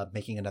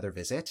making another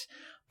visit.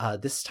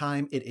 This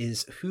time it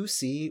is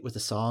Husi with the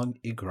song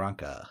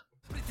Igranka.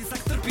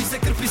 Pritisak trpi se,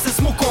 krpi se s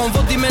mukom.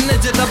 Vodi me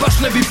neđe da baš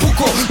ne bi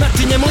puko.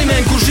 Načinjem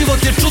limenku, život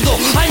je čudo.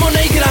 Ajmo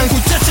na igranku,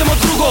 ćemo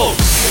drugo.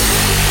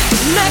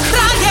 Nek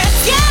traje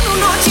cijelu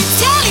noć i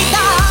cijeli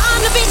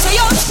dan.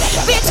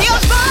 Biće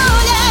još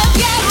bolje,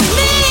 vjeruj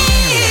mi.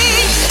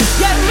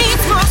 Jer mi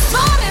smo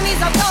stvoreni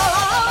za to.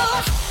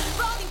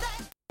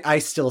 I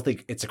still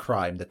think it's a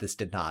crime that this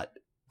did not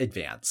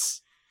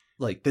advance.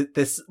 Like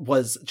this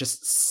was just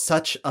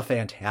such a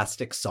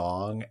fantastic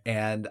song,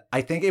 and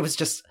I think it was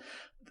just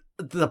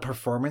the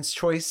performance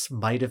choice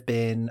might have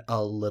been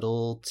a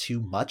little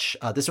too much.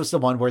 This was the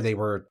one where they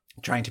were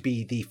trying to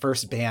be the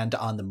first band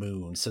on the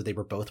moon, so they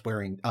were both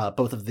wearing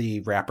both of the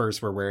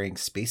rappers were wearing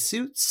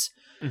spacesuits.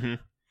 Mm-hmm.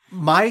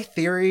 My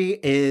theory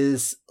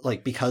is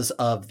like because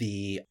of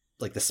the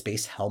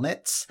space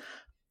helmets,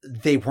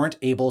 they weren't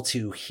able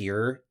to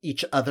hear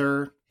each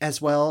other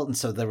as well. And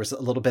so there was a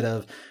little bit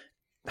of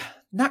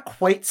not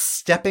quite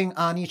stepping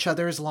on each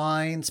other's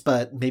lines,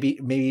 but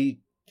maybe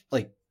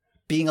like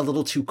being a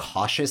little too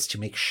cautious to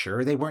make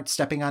sure they weren't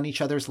stepping on each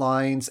other's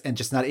lines and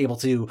just not able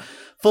to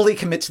fully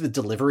commit to the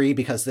delivery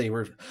because they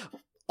were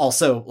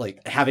also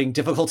like having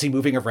difficulty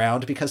moving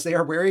around because they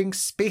are wearing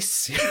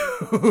spacesuits.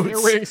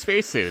 They're wearing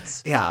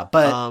spacesuits. Yeah,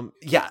 but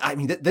yeah, I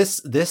mean,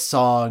 this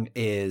song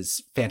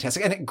is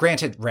fantastic. And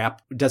granted,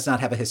 rap does not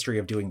have a history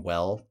of doing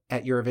well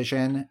at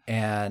Eurovision,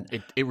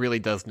 and It really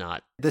does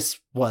not. this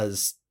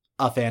was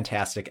a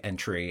fantastic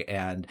entry,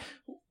 and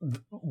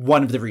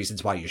one of the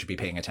reasons why you should be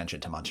paying attention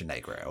to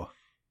Montenegro.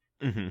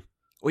 Mm-hmm.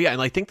 Well, yeah,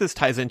 and I think this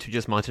ties into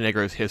just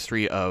Montenegro's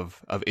history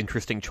of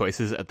interesting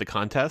choices at the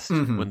contest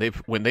when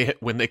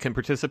they can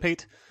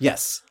participate.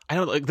 Yes. I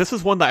don't like this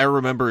is one that I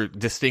remember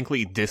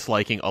distinctly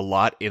disliking a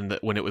lot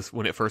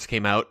when it first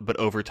came out, but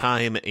over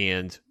time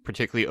and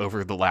particularly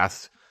over the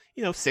last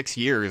 6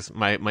 years,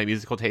 my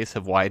musical tastes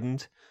have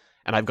widened,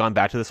 and I've gone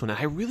back to this one and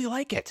I really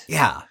like it.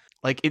 Yeah.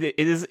 Like it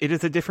is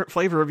a different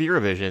flavor of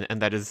Eurovision,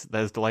 and that is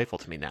delightful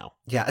to me now.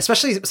 Yeah,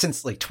 especially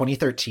since like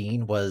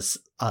 2013 was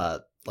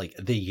like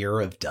the year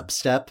of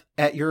dubstep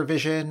at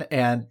Eurovision,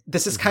 and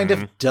this is kind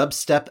of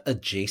dubstep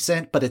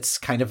adjacent, but it's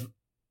kind of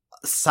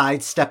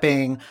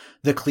sidestepping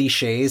the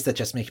cliches that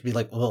just make me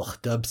like, ugh,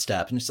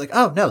 dubstep, and it's like,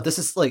 oh no, this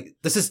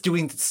is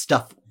doing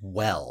stuff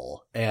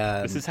well,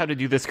 and This is how to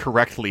do this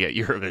correctly at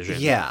Eurovision.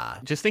 yeah,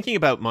 Just thinking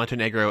about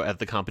Montenegro at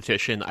the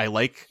competition, I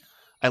like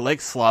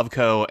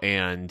Slavko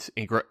and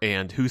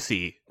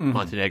Husi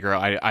Montenegro.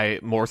 I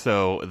more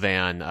so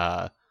than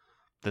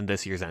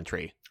this year's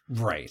entry.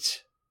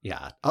 right,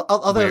 yeah.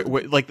 Although,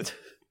 Where, like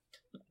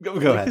go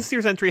ahead. This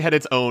year's entry had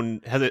its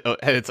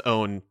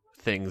own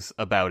things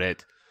about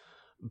it,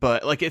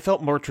 but like it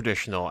felt more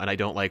traditional, and I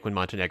don't like when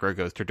Montenegro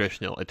goes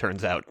traditional. It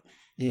turns out,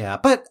 Yeah,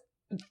 but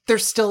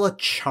there's still a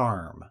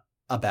charm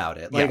about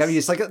it. Like, Yes. I mean,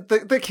 it's like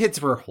the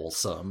kids were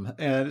wholesome,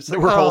 and it's they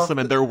like, were oh, wholesome,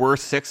 and there were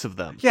 6 of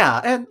them. yeah,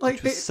 and like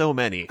Which was so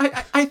many.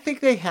 I think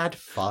they had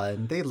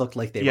fun. They looked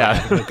like they were Yeah.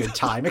 having a good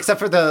time, except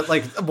for the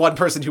like one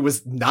person who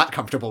was not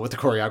comfortable with the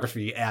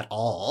choreography at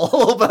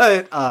all.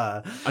 But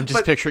I'm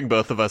just picturing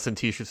both of us in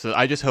t-shirts. So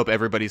I just hope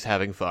everybody's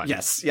having fun.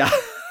 yes, yeah.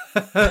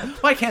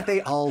 Why can't they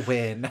all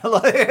win?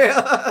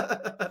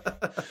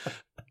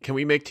 Can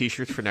we make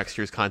t-shirts for next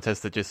year's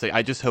contest that just say,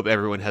 "I just hope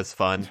everyone has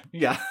fun"?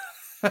 Yeah.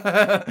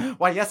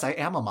 Why, yes, I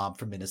am a mom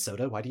from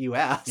Minnesota. Why do you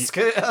ask?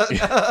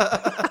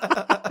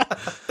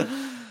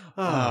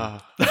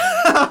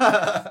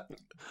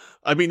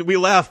 I mean, we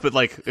laugh, but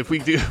like if we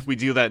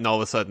do that, and all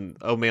of a sudden,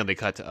 oh man, they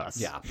cut to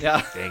us. Yeah.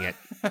 Yeah. Dang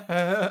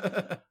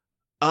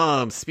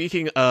it.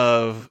 Speaking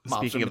of Mom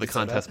from the Minnesota.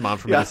 contest, mom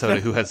from Yeah.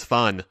 Minnesota who has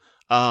fun.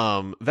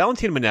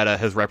 Valentina Monetta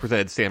has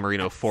represented San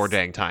Marino 4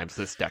 dang times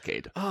this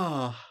decade.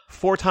 Oh,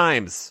 4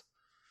 times.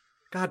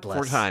 God bless.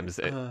 4 times.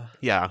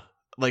 Yeah.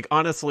 Like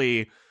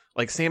honestly,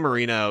 like San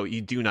Marino,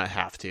 you do not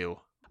have to.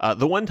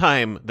 The one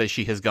time that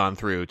she has gone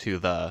through to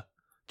the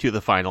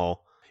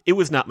final, it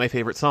was not my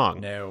favorite song.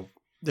 No.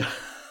 The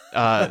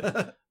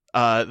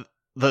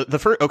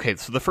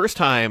first so the first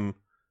time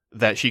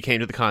that she came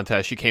to the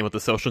contest, she came with the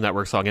Social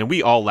Network song, and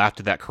we all laughed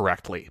at that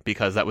correctly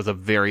because that was a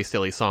very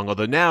silly song.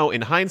 Although now,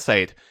 in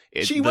hindsight,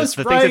 She the was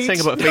things right. it's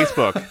saying about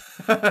Facebook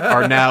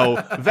are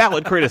now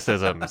valid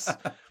criticisms.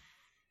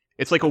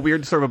 It's like a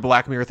weird sort of a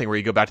Black Mirror thing where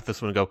you go back to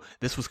this one and go,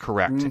 "This was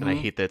correct," and I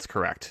hate that it's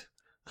correct.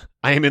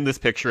 I am in this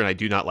picture and I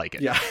do not like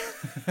it. Yeah.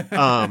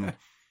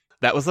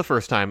 That was the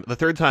first time. The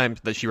third time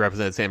that she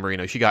represented San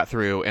Marino, she got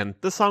through, and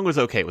the song was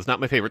okay. It was not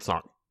my favorite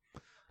song.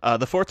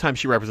 The fourth time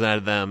she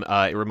represented them,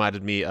 it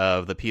reminded me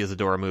of the Pia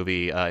Zadora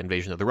movie,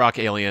 Invasion of the Rock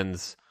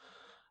Aliens,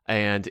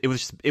 and it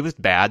was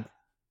bad.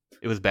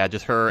 It was bad.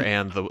 Just her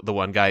and the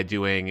one guy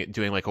doing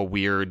like a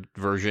weird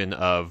version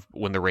of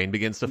When the Rain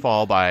Begins to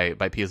Fall by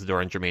Pia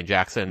Zadora and Jermaine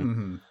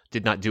Jackson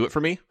did not do it for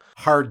me.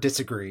 Hard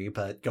disagree,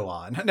 but go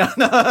on.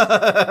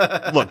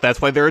 Look,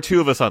 that's why there are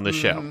 2 of us on this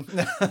show.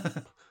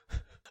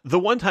 The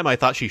one time I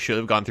thought she should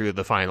have gone through to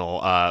the final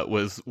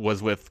was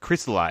with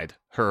Chrysalide,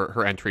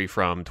 her entry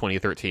from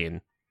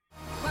 2013.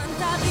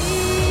 Quanta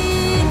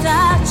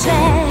vita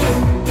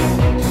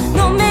c'è,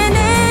 non me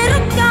ne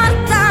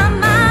ricorda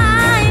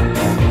mai,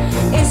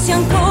 e se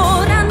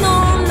ancora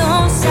non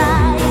lo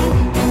sai,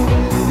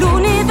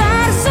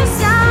 l'universo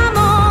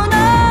siamo noi.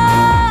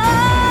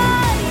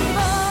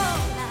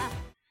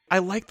 I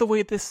like the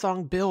way this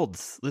song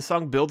builds. This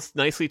song builds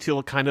nicely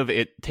to kind of,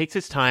 it takes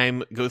its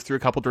time, goes through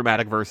a couple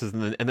dramatic verses,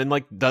 and then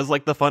like does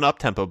like the fun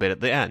up-tempo bit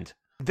at the end.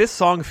 This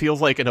song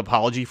feels like an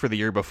apology for the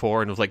year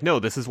before and was like, no,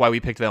 this is why we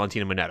picked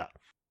Valentina Monetta.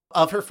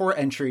 Of her 4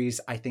 entries,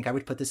 I think I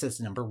would put this as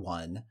number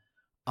 1.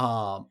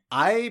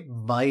 I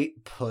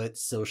might put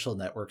Social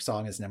Network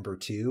song as number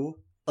 2.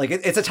 Like,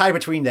 it's a tie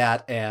between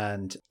that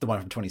and the one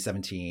from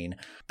 2017.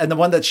 And the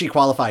one that she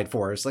qualified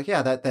for is like,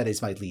 yeah, that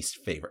is my least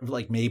favorite.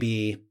 Like,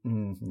 maybe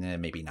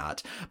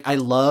not. I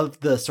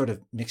love the sort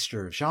of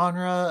mixture of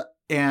genre.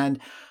 And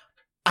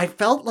I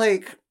felt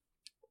like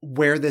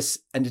where this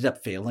ended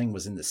up failing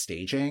was in the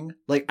staging.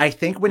 Like, I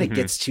think when it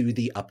gets to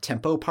the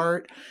up-tempo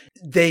part,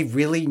 they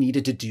really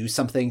needed to do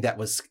something that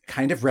was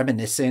kind of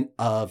reminiscent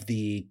of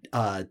the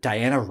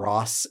Diana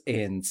Ross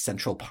in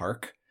Central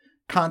Park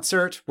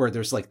concert, where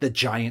there's like the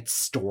giant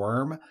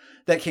storm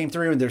that came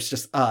through, and there's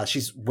just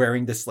she's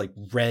wearing this like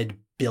red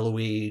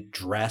billowy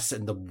dress,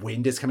 and the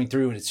wind is coming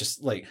through, and it's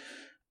just like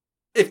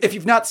if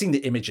you've not seen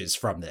the images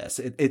from this,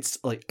 it's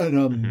like an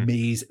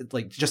amazing,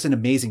 like just an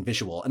amazing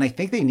visual. And I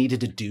think they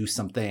needed to do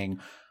something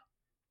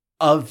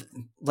of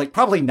like,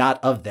 probably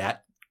not of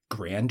that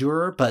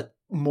grandeur, but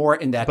more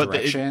in that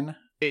direction.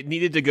 It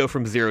needed to go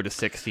from 0 to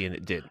 60 and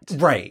it didn't.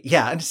 Right.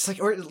 Yeah. And it's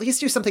like, or at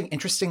least do something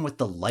interesting with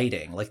the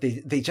lighting. Like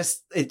it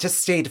just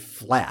stayed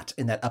flat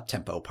in that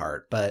up-tempo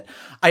part. But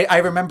I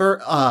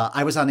remember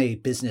I was on a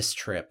business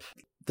trip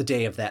the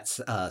day of that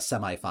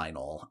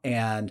semifinal.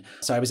 And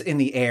so I was in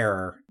the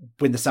air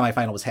when the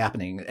semifinal was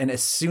happening. And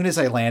as soon as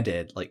I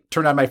landed, like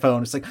turned on my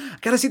phone, it's like,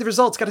 gotta see the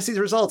results.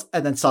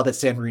 And then saw that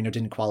San Marino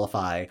didn't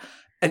qualify.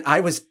 And I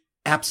was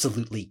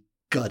absolutely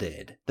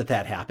gutted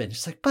that happened.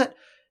 Just like, but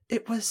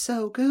it was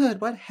so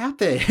good. What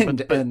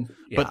happened?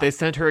 But they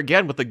sent her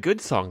again with a good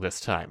song this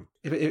time.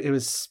 It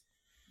was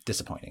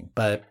disappointing.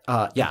 But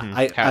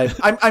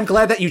I'm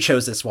glad that you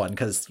chose this one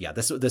because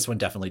this one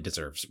definitely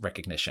deserves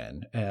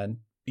recognition. And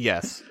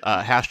yes,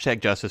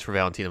 hashtag justice for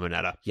Valentina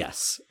Monetta.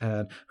 Yes,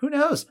 and who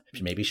knows?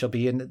 Maybe she'll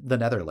be in the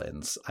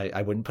Netherlands.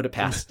 I wouldn't put it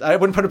past. I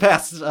wouldn't put it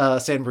past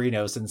San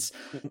Marino since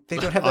they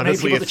don't have that many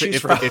people to choose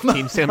from. If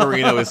Team San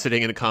Marino is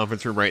sitting in a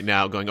conference room right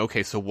now, going,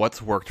 okay, so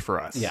what's worked for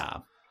us?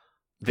 Yeah.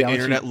 The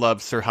internet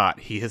loves Serhat.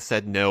 He has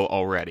said no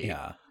already.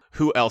 Yeah.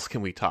 Who else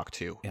can we talk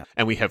to? Yeah.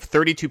 And we have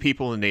 32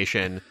 people in the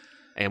nation,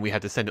 and we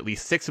had to send at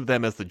least 6 of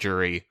them as the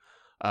jury.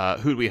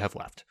 Who do we have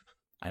left?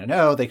 I don't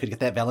know. They could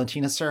get that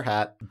Valentina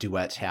Serhat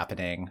duet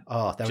happening.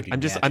 Oh, that would be.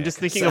 I'm just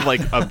thinking of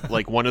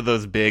like one of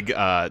those big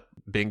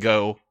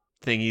bingo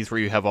thingies where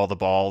you have all the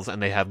balls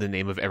and they have the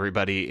name of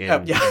everybody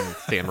in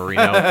San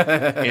Marino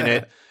in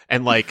it,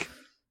 and like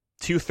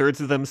 2/3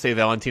 of them say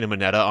Valentina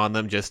Monetta on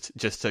them just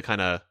to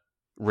kind of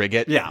rig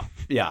it. Yeah.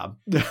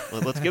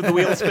 Let's give the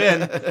wheel a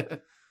spin.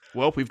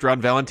 Well, we've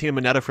drawn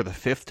Valentina Monetta for the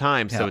 5th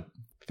time, so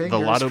Fingers the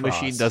lotto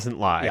crossed. machine doesn't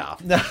lie.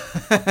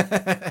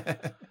 Yeah.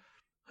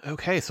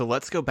 Okay, so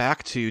let's go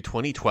back to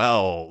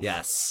 2012.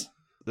 Yes.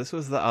 This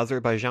was the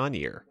Azerbaijan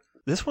year.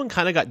 This one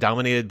kind of got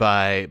dominated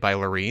by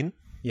Loreen.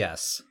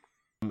 Yes.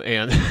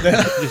 And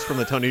just from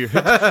the tone of your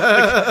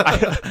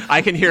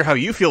I can hear how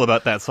you feel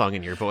about that song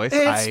in your voice.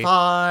 It's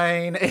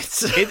fine.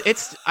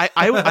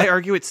 I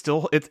argue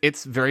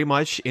it's very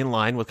much in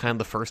line with kind of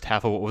the first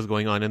half of what was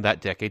going on in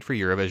that decade for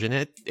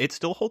Eurovision. It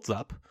still holds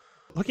up.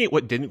 Looking at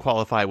what didn't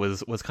qualify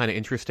was kind of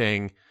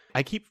interesting.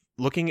 I keep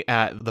looking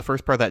at the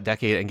first part of that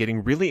decade and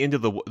getting really into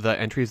the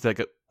entries that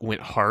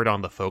went hard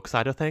on the folk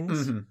side of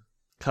things.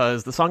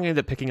 Because the song I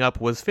ended up picking up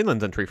was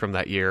Finland's entry from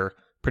that year,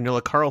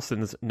 Pernilla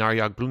Karlsson's När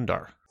jag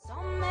blundar.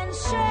 Som en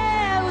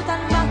sjö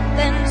utan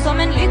vatten, som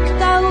en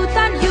lykta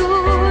utan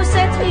ljus,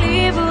 ett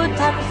liv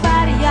utan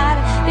färger,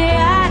 det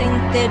är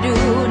inte du.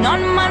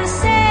 Någon man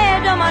ser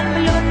då man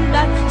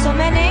blundar, som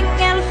en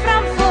ängel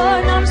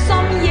framför, någon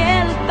som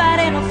hjälper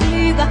en att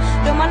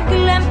flyga, då man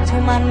glömt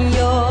hur man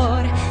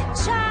gör.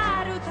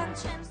 Kär utan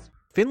känsla.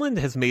 Finland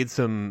has made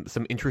some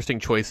interesting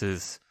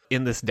choices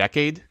in this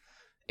decade,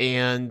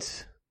 and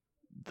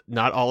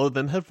not all of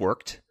them have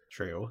worked.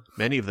 True.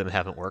 Many of them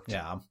haven't worked.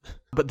 Yeah.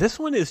 But this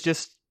one is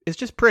just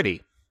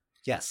pretty.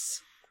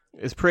 Yes.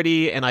 It's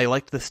pretty, and I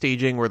liked the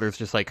staging where there's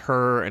just like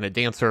her and a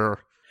dancer.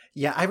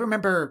 Yeah, I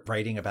remember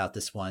writing about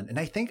this one, and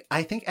I think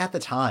at the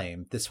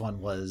time this one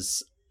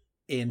was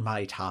in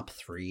my top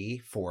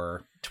 3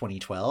 for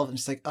 2012. I'm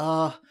just like,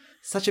 oh,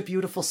 such a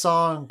beautiful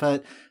song,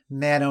 but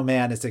man, oh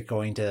man, is it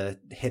going to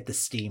hit the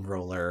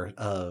steamroller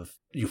of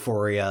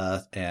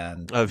Euphoria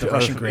and the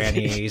Russian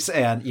Grannies?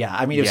 And yeah,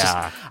 I mean, it was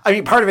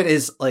just, part of it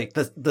is like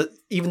the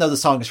even though the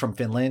song is from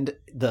Finland,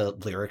 the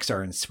lyrics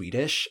are in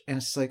Swedish, and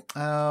it's like,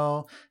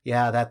 oh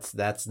yeah,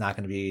 that's not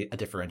going to be a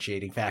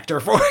differentiating factor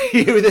for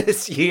you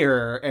this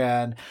year.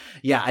 And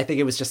yeah, I think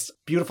it was just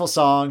beautiful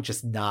song,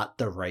 just not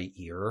the right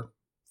year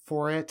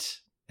for it.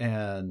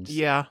 And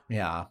yeah,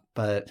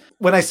 but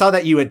when I saw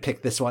that you had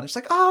picked this one, it's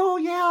like, oh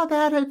yeah,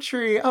 that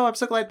entry. Oh, I'm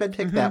so glad Ben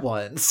picked that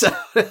one. So,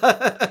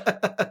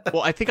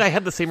 well, I think I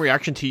had the same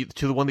reaction to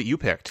the one that you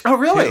picked. Oh,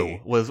 really? Too.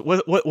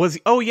 Was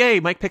oh yay,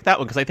 Mike picked that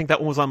one because I think that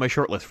one was on my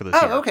short list for this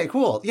year. Oh, okay,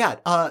 cool. Yeah.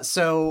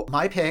 So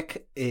my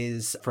pick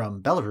is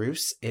from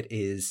Belarus. It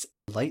is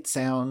Light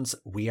Sounds.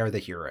 We Are the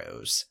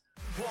Heroes.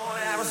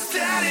 Whatever's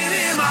standing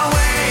in my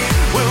way,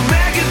 we'll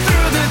make it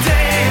through the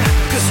day,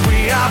 'cause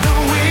we are the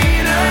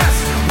winners,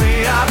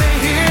 we are the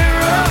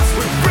heroes,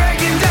 we're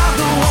breaking down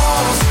the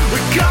walls,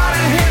 we're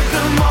gonna hit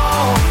them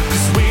all,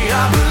 'cause we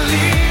are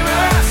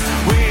believers,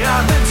 we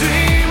are the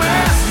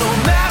dreamers, no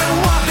matter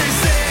what they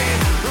say,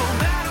 no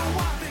matter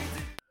what they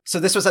do. So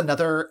this was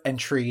another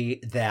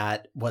entry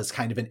that was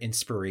kind of an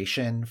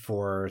inspiration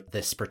for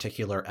this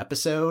particular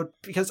episode,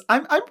 because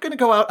I'm going to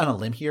go out on a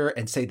limb here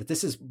and say that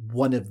this is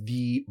one of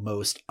the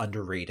most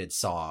underrated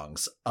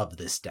songs of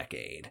this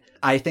decade.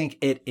 I think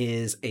it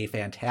is a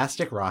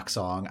fantastic rock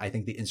song. I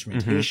think the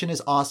instrumentation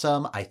is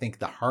awesome. I think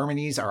the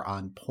harmonies are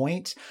on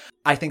point.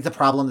 I think the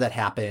problem that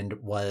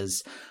happened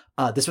was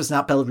this was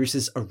not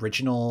Belarus's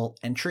original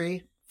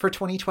entry for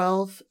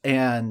 2012,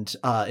 and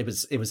it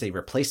was a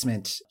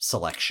replacement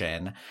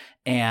selection,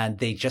 and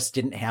they just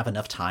didn't have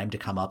enough time to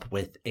come up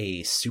with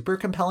a super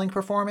compelling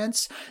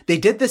performance. They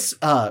did this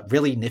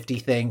really nifty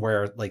thing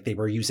where like they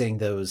were using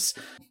those,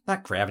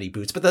 not gravity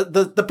boots, but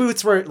the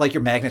boots where like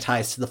you're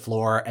magnetized to the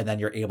floor and then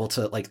you're able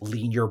to like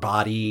lean your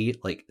body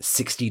like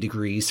 60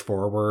 degrees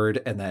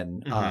forward and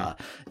then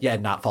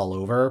not fall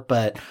over.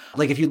 But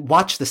like if you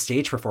watch the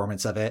stage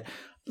performance of it,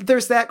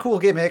 there's that cool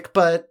gimmick,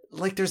 but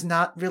like there's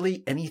not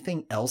really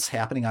anything else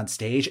happening on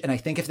stage. And I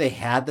think if they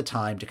had the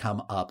time to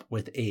come up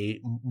with a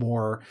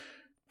more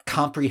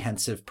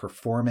comprehensive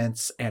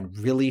performance and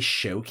really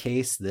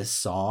showcase this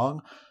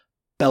song,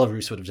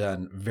 Belarus would have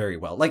done very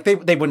well. Like they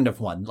wouldn't have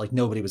won. Like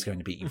nobody was going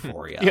to beat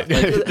Euphoria.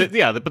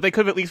 Yeah, but they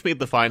could have at least made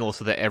the final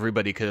so that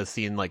everybody could have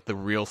seen like the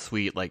real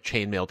sweet like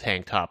chainmail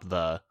tank top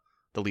the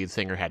lead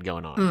singer had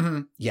going on.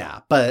 Mm-hmm.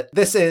 Yeah, but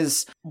this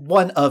is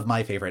one of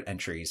my favorite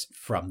entries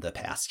from the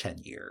past 10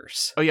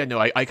 years. Oh yeah, no,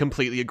 I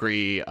completely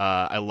agree.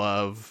 I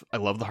love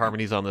the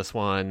harmonies on this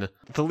one.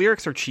 The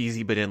lyrics are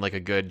cheesy, but in like a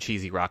good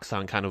cheesy rock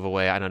song kind of a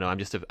way. I don't know. I'm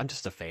just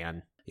a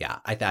fan. Yeah,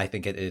 I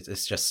think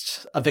it's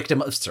just a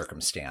victim of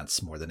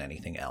circumstance more than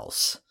anything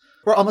else.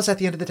 We're almost at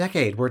the end of the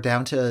decade. We're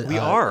down to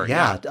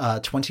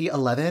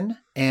 2011,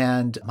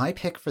 and my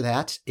pick for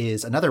that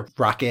is another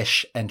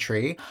rockish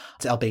entry.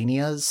 It's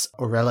Albania's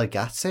Orella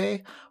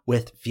Gatse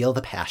with "Feel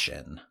the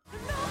Passion."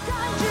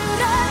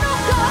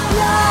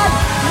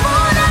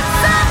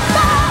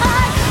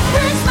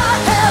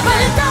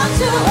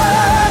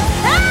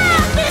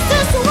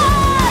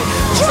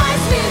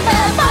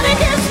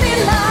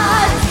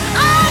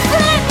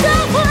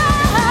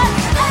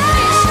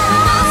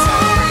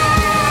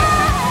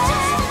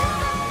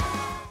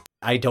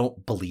 I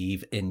don't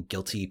believe in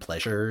guilty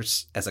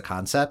pleasures as a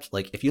concept.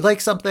 Like, if you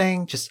like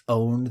something, just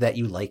own that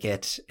you like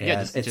it,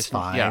 and it's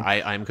fine. Yeah,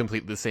 I'm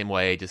completely the same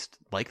way. Just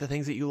like the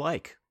things that you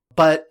like.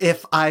 But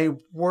if I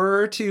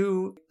were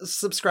to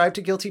subscribe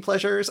to guilty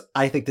pleasures,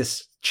 I think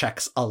this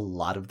checks a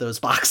lot of those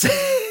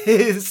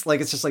boxes.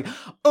 Like, it's just like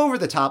over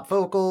the top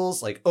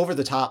vocals, like over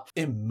the top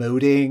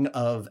emoting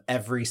of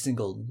every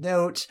single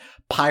note,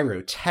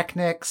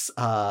 pyrotechnics,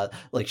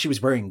 like she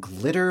was wearing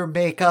glitter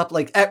makeup,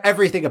 like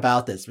everything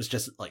about this was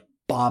just like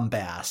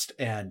bombast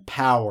and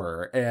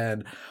power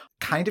and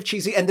kind of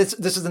cheesy. And this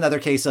is another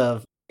case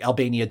of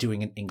Albania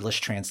doing an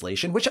English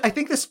translation, which I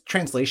think this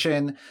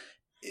translation,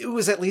 it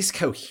was at least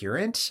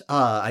coherent.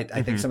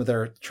 I think some of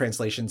their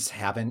translations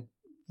haven't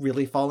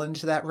really fallen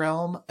into that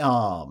realm.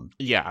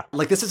 Yeah.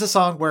 Like this is a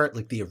song where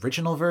like the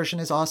original version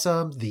is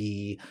awesome.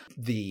 The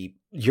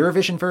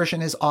Eurovision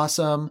version is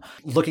awesome.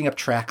 Looking up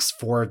tracks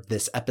for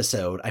this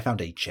episode, I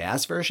found a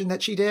jazz version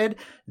that she did.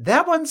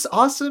 That one's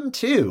awesome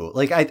too.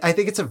 Like I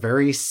think it's a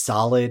very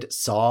solid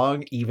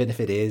song, even if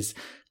it is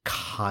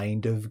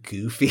kind of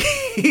goofy.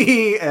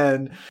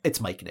 And it's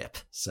Mike Nip.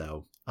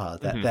 So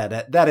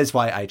that is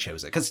why I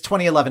chose it, because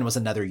 2011 was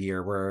another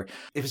year where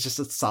it was just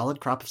a solid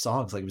crop of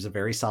songs. Like it was a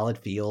very solid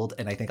field,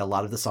 and I think a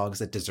lot of the songs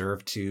that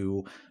deserved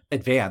to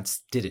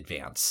advance did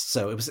advance.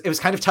 So it was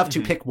kind of tough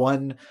to pick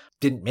one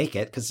didn't make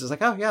it, because it's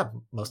like, oh yeah,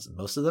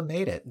 most of them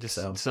made it. Just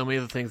so many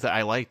of the things that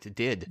I liked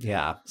did.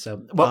 Yeah.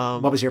 So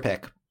what was your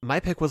pick? My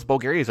pick was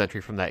Bulgaria's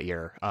entry from that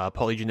year,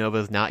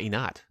 Polygenovas Not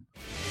Inat.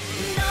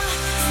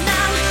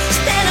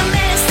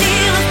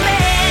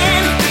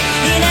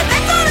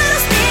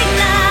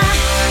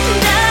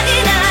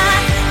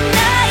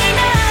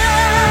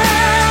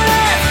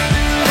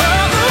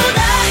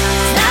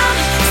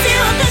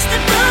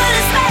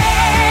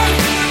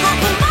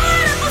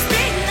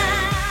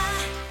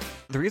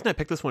 The reason I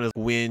picked this one is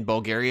when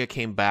Bulgaria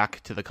came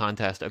back to the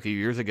contest a few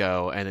years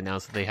ago and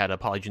announced that they had a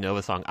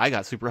Polygenova song, I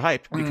got super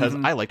hyped because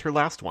I liked her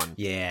last one.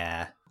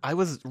 Yeah. I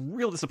was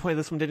real disappointed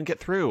this one didn't get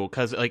through,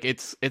 because like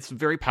it's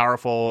very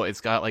powerful. It's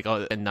got like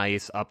a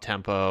nice up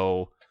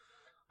tempo.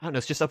 I don't know,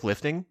 it's just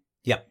uplifting.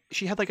 Yep.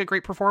 She had like a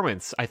great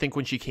performance. I think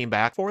when she came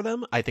back for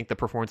them, I think the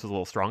performance was a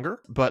little stronger,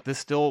 but this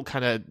still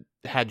kind of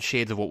had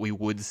shades of what we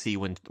would see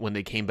when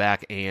they came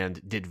back and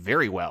did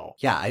very well.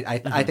 Yeah,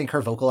 I think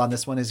her vocal on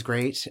this one is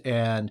great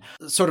and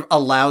sort of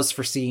allows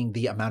for seeing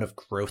the amount of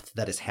growth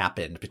that has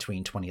happened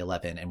between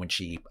 2011 and when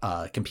she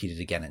competed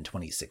again in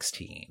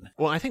 2016.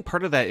 Well, I think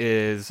part of that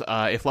is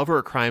If Love Were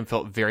a Crime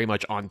felt very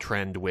much on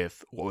trend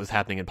with what was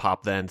happening in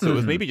pop then. So it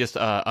was maybe just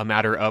a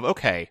matter of,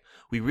 okay,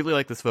 we really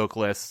like this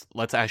vocalist.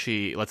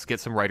 Let's get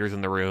some writers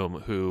in the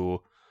room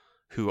who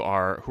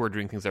are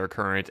doing things that are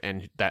current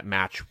and that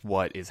match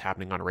what is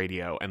happening on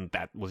radio, and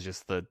that was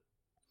just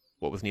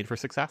what was needed for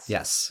success.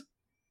 Yes.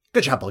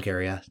 Good job,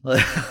 Bulgaria.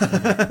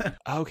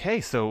 Okay,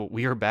 so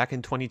we are back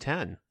in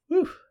 2010.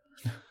 Woo.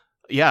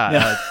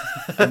 Yeah.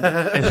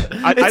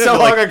 It's so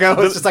long ago.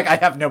 It's just like, I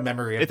have no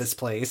memory of this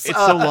place. It's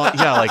so long.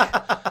 Yeah,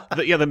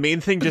 like the main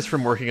thing just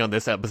from working on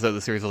this episode of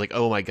the series was like,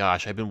 oh my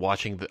gosh, I've been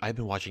watching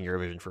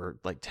Eurovision for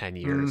like 10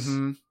 years.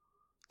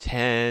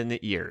 10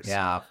 years.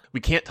 Yeah. We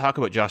can't talk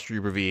about Josh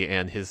Drubervy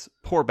and his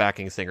poor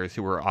backing singers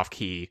who were off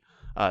key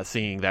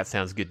singing That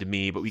Sounds Good to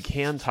Me, but we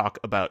can talk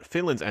about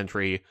Finland's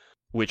entry,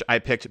 which I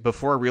picked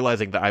before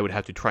realizing that I would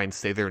have to try and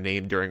say their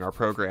name during our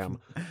program.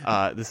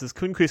 This is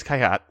Kun Chris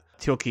Kayat,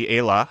 Tilki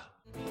Ela.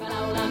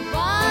 Laulan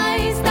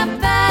paista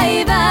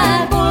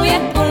päivää, kulje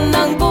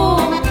kunnon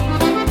puu.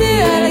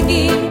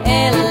 Työlläkin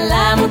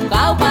elää, mut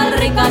kaupalla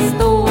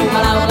rikastuu.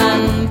 Mä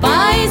laulan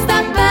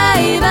paista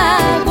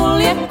päivää,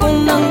 kulje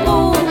kunnon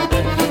puu.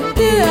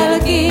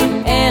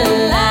 Työlläkin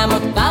elää,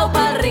 mut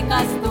kaupalla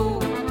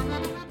rikastuu.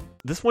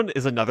 This one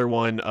is another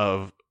one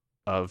of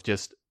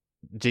just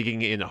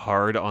digging in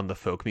hard on the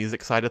folk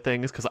music side of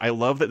things, because I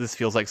love that this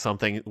feels like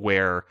something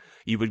where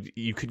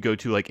you could go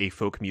to like a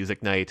folk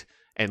music night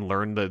and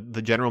learn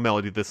the general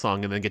melody of this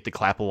song and then get to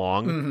clap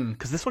along,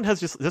 because this one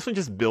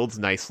just builds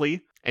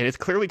nicely, and it's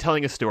clearly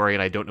telling a story,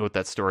 and I don't know what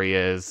that story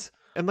is.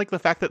 And like the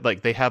fact that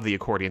like they have the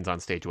accordions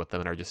on stage with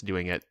them and are just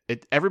doing it,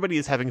 everybody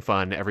is having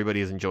fun, everybody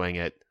is enjoying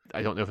it.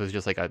 I don't know if it's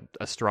just like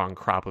a strong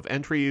crop of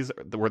entries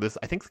where this,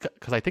 I think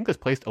this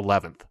placed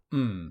 11th.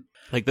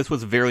 Like this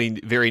was very,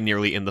 very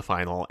nearly in the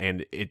final,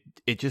 and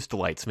it just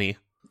delights me.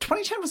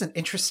 2010 was an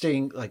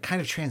interesting like kind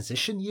of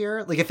transition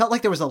year. Like it felt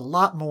like there was a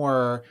lot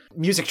more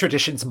music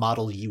traditions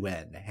model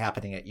UN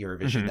happening at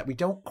Eurovision that we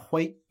don't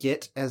quite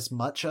get as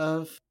much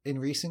of in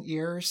recent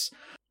years.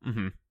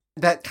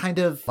 That kind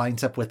of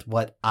lines up with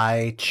what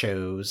I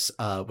chose,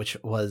 which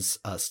was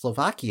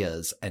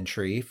Slovakia's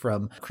entry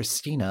from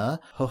Kristina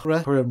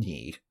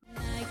Hohoroni.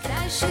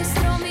 Najkrajšie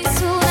stromy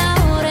sú na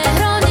hore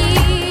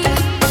hroní,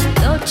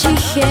 to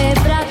tiché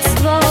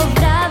bratstvo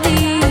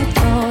vraví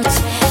poď.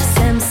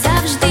 Sem sa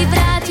vždy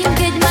vrátim,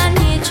 keď ma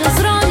niečo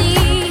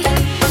zroní.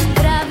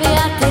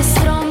 Vravia tie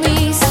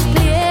stromy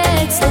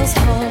spliec do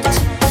zhoď.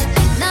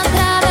 Na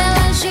tráve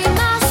ležím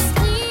a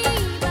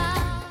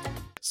snívam.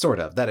 Sort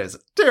of. That is a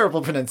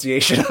terrible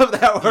pronunciation of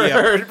that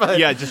word. But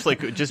Yeah, just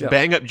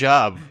bang up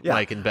job,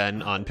 Mike and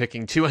Ben, on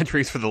picking 2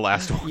 entries for the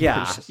last one.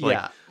 Yeah, It's just like,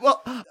 yeah.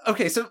 Well,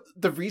 okay, so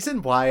the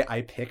reason why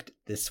I picked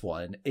this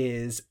one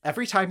is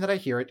every time that I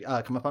hear it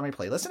come up on my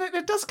playlist, and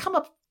it does come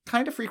up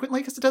kind of frequently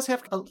because it does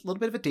have a little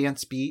bit of a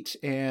dance beat,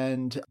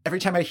 and every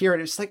time I hear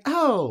it, it's like,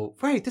 oh,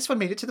 right, this one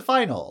made it to the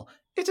final.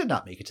 It did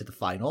not make it to the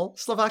final.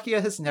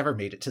 Slovakia has never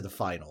made it to the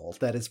final.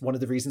 That is one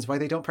of the reasons why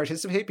they don't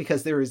participate,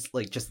 because there is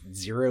like just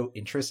zero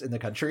interest in the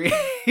country.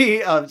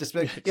 Just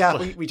like, yeah,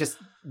 we just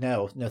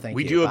no thank you.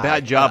 we do a Bye.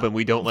 bad job, and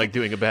we don't like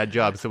doing a bad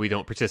job, so we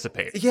don't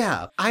participate.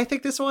 Yeah, I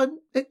think this one,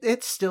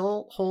 it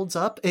still holds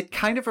up. It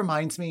kind of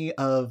reminds me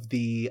of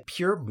the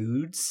Pure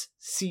Moods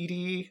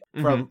CD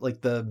from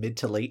like the mid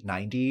to late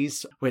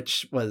 90s,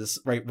 which was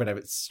right when I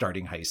was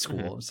starting high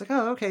school. It's like,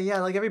 oh, okay, yeah,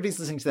 like everybody's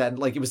listening to that. And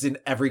like it was in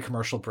every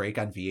commercial break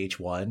on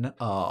VH1.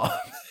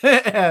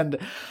 And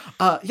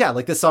yeah,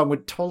 like this song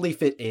would totally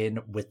fit in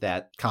with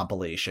that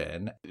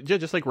compilation. Yeah,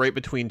 just like right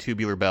between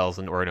Tubular Bells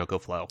and Orinoco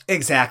Flow.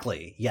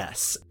 Exactly.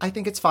 Yes. I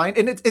think it's fine.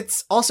 And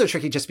it's also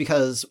tricky just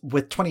because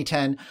with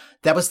 2010,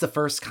 that was the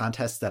first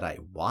contest that I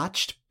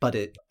watched, but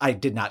I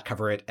did not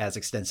cover it as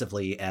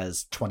extensively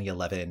as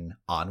 2011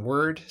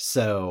 onward.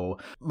 So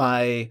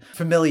my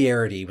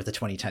familiarity with the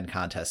 2010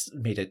 contest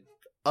made it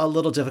a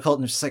little difficult.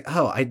 And it's just like,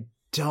 oh, I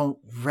don't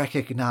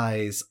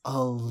recognize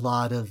a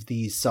lot of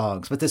these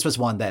songs, but this was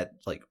one that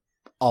like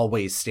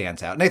always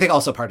stands out. And I think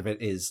also part of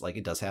it is like,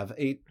 it does have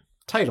a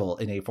title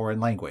in a foreign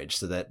language,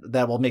 so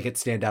that will make it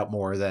stand out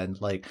more than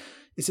like,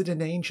 is it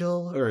an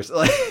angel or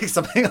like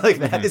something like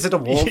that? Is it a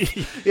wolf?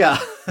 Yeah.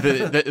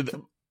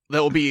 That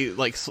will be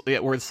like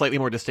where it's slightly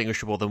more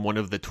distinguishable than one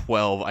of the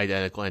 12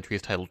 identical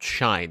entries titled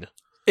Shine.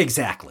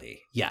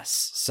 Exactly.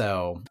 Yes.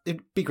 So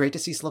it'd be great to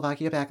see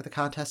Slovakia back at the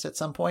contest at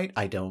some point.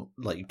 I don't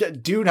like,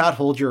 do not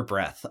hold your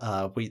breath.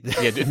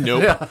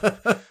 Nope.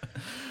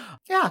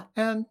 Yeah.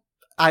 And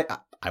I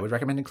would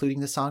recommend including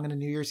this song in a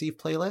New Year's Eve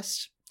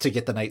playlist to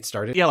get the night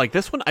started. Yeah, like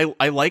this one,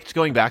 I liked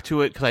going back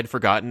to it because I'd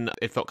forgotten,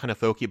 it felt kind of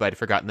folky, but I'd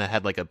forgotten that it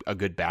had like a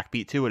good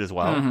backbeat to it as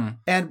well.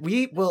 And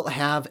we will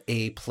have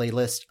a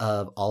playlist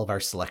of all of our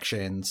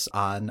selections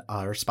on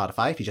our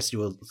Spotify. If you just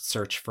do a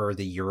search for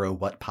the Euro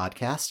What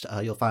podcast,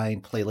 you'll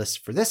find playlists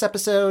for this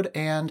episode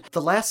and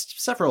the last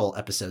several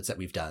episodes that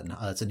we've done.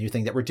 It's a new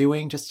thing that we're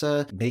doing just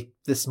to make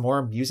this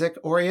more music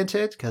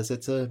oriented because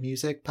it's a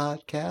music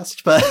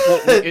podcast. But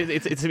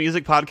it's a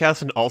music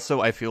podcast, and also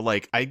I feel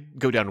like I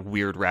go down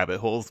weird rabbit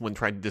holes when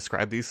trying to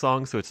describe these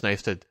songs, so it's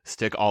nice to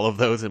stick all of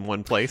those in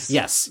one place.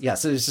 Yes.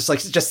 It's just like,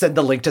 just send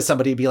the link to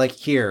somebody and be like,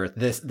 here,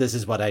 this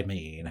is what I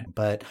mean.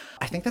 But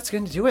I think that's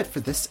going to do it for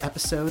this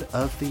episode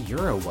of the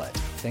Euro What.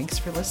 Thanks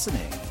for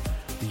listening.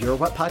 The Euro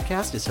What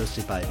podcast is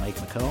hosted by Mike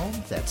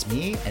McComb, that's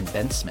me, and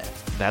Ben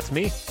Smith. That's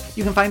me.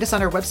 You can find us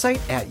on our website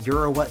at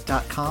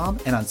eurowhat.com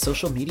and on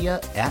social media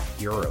at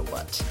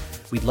EuroWhat.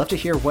 We'd love to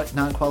hear what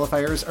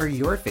non-qualifiers are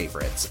your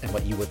favorites and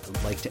what you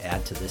would like to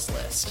add to this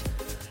list.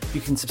 You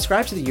can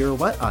subscribe to the Euro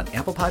What on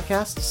Apple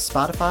Podcasts,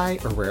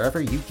 Spotify, or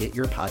wherever you get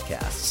your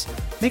podcasts.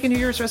 Make a New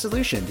Year's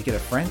resolution to get a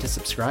friend to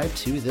subscribe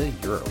to the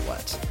Euro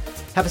What.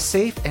 Have a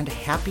safe and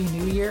happy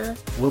New Year.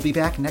 We'll be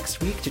back next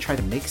week to try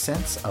to make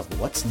sense of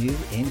what's new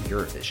in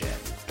Eurovision.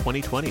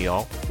 2020,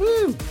 y'all.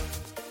 Woo!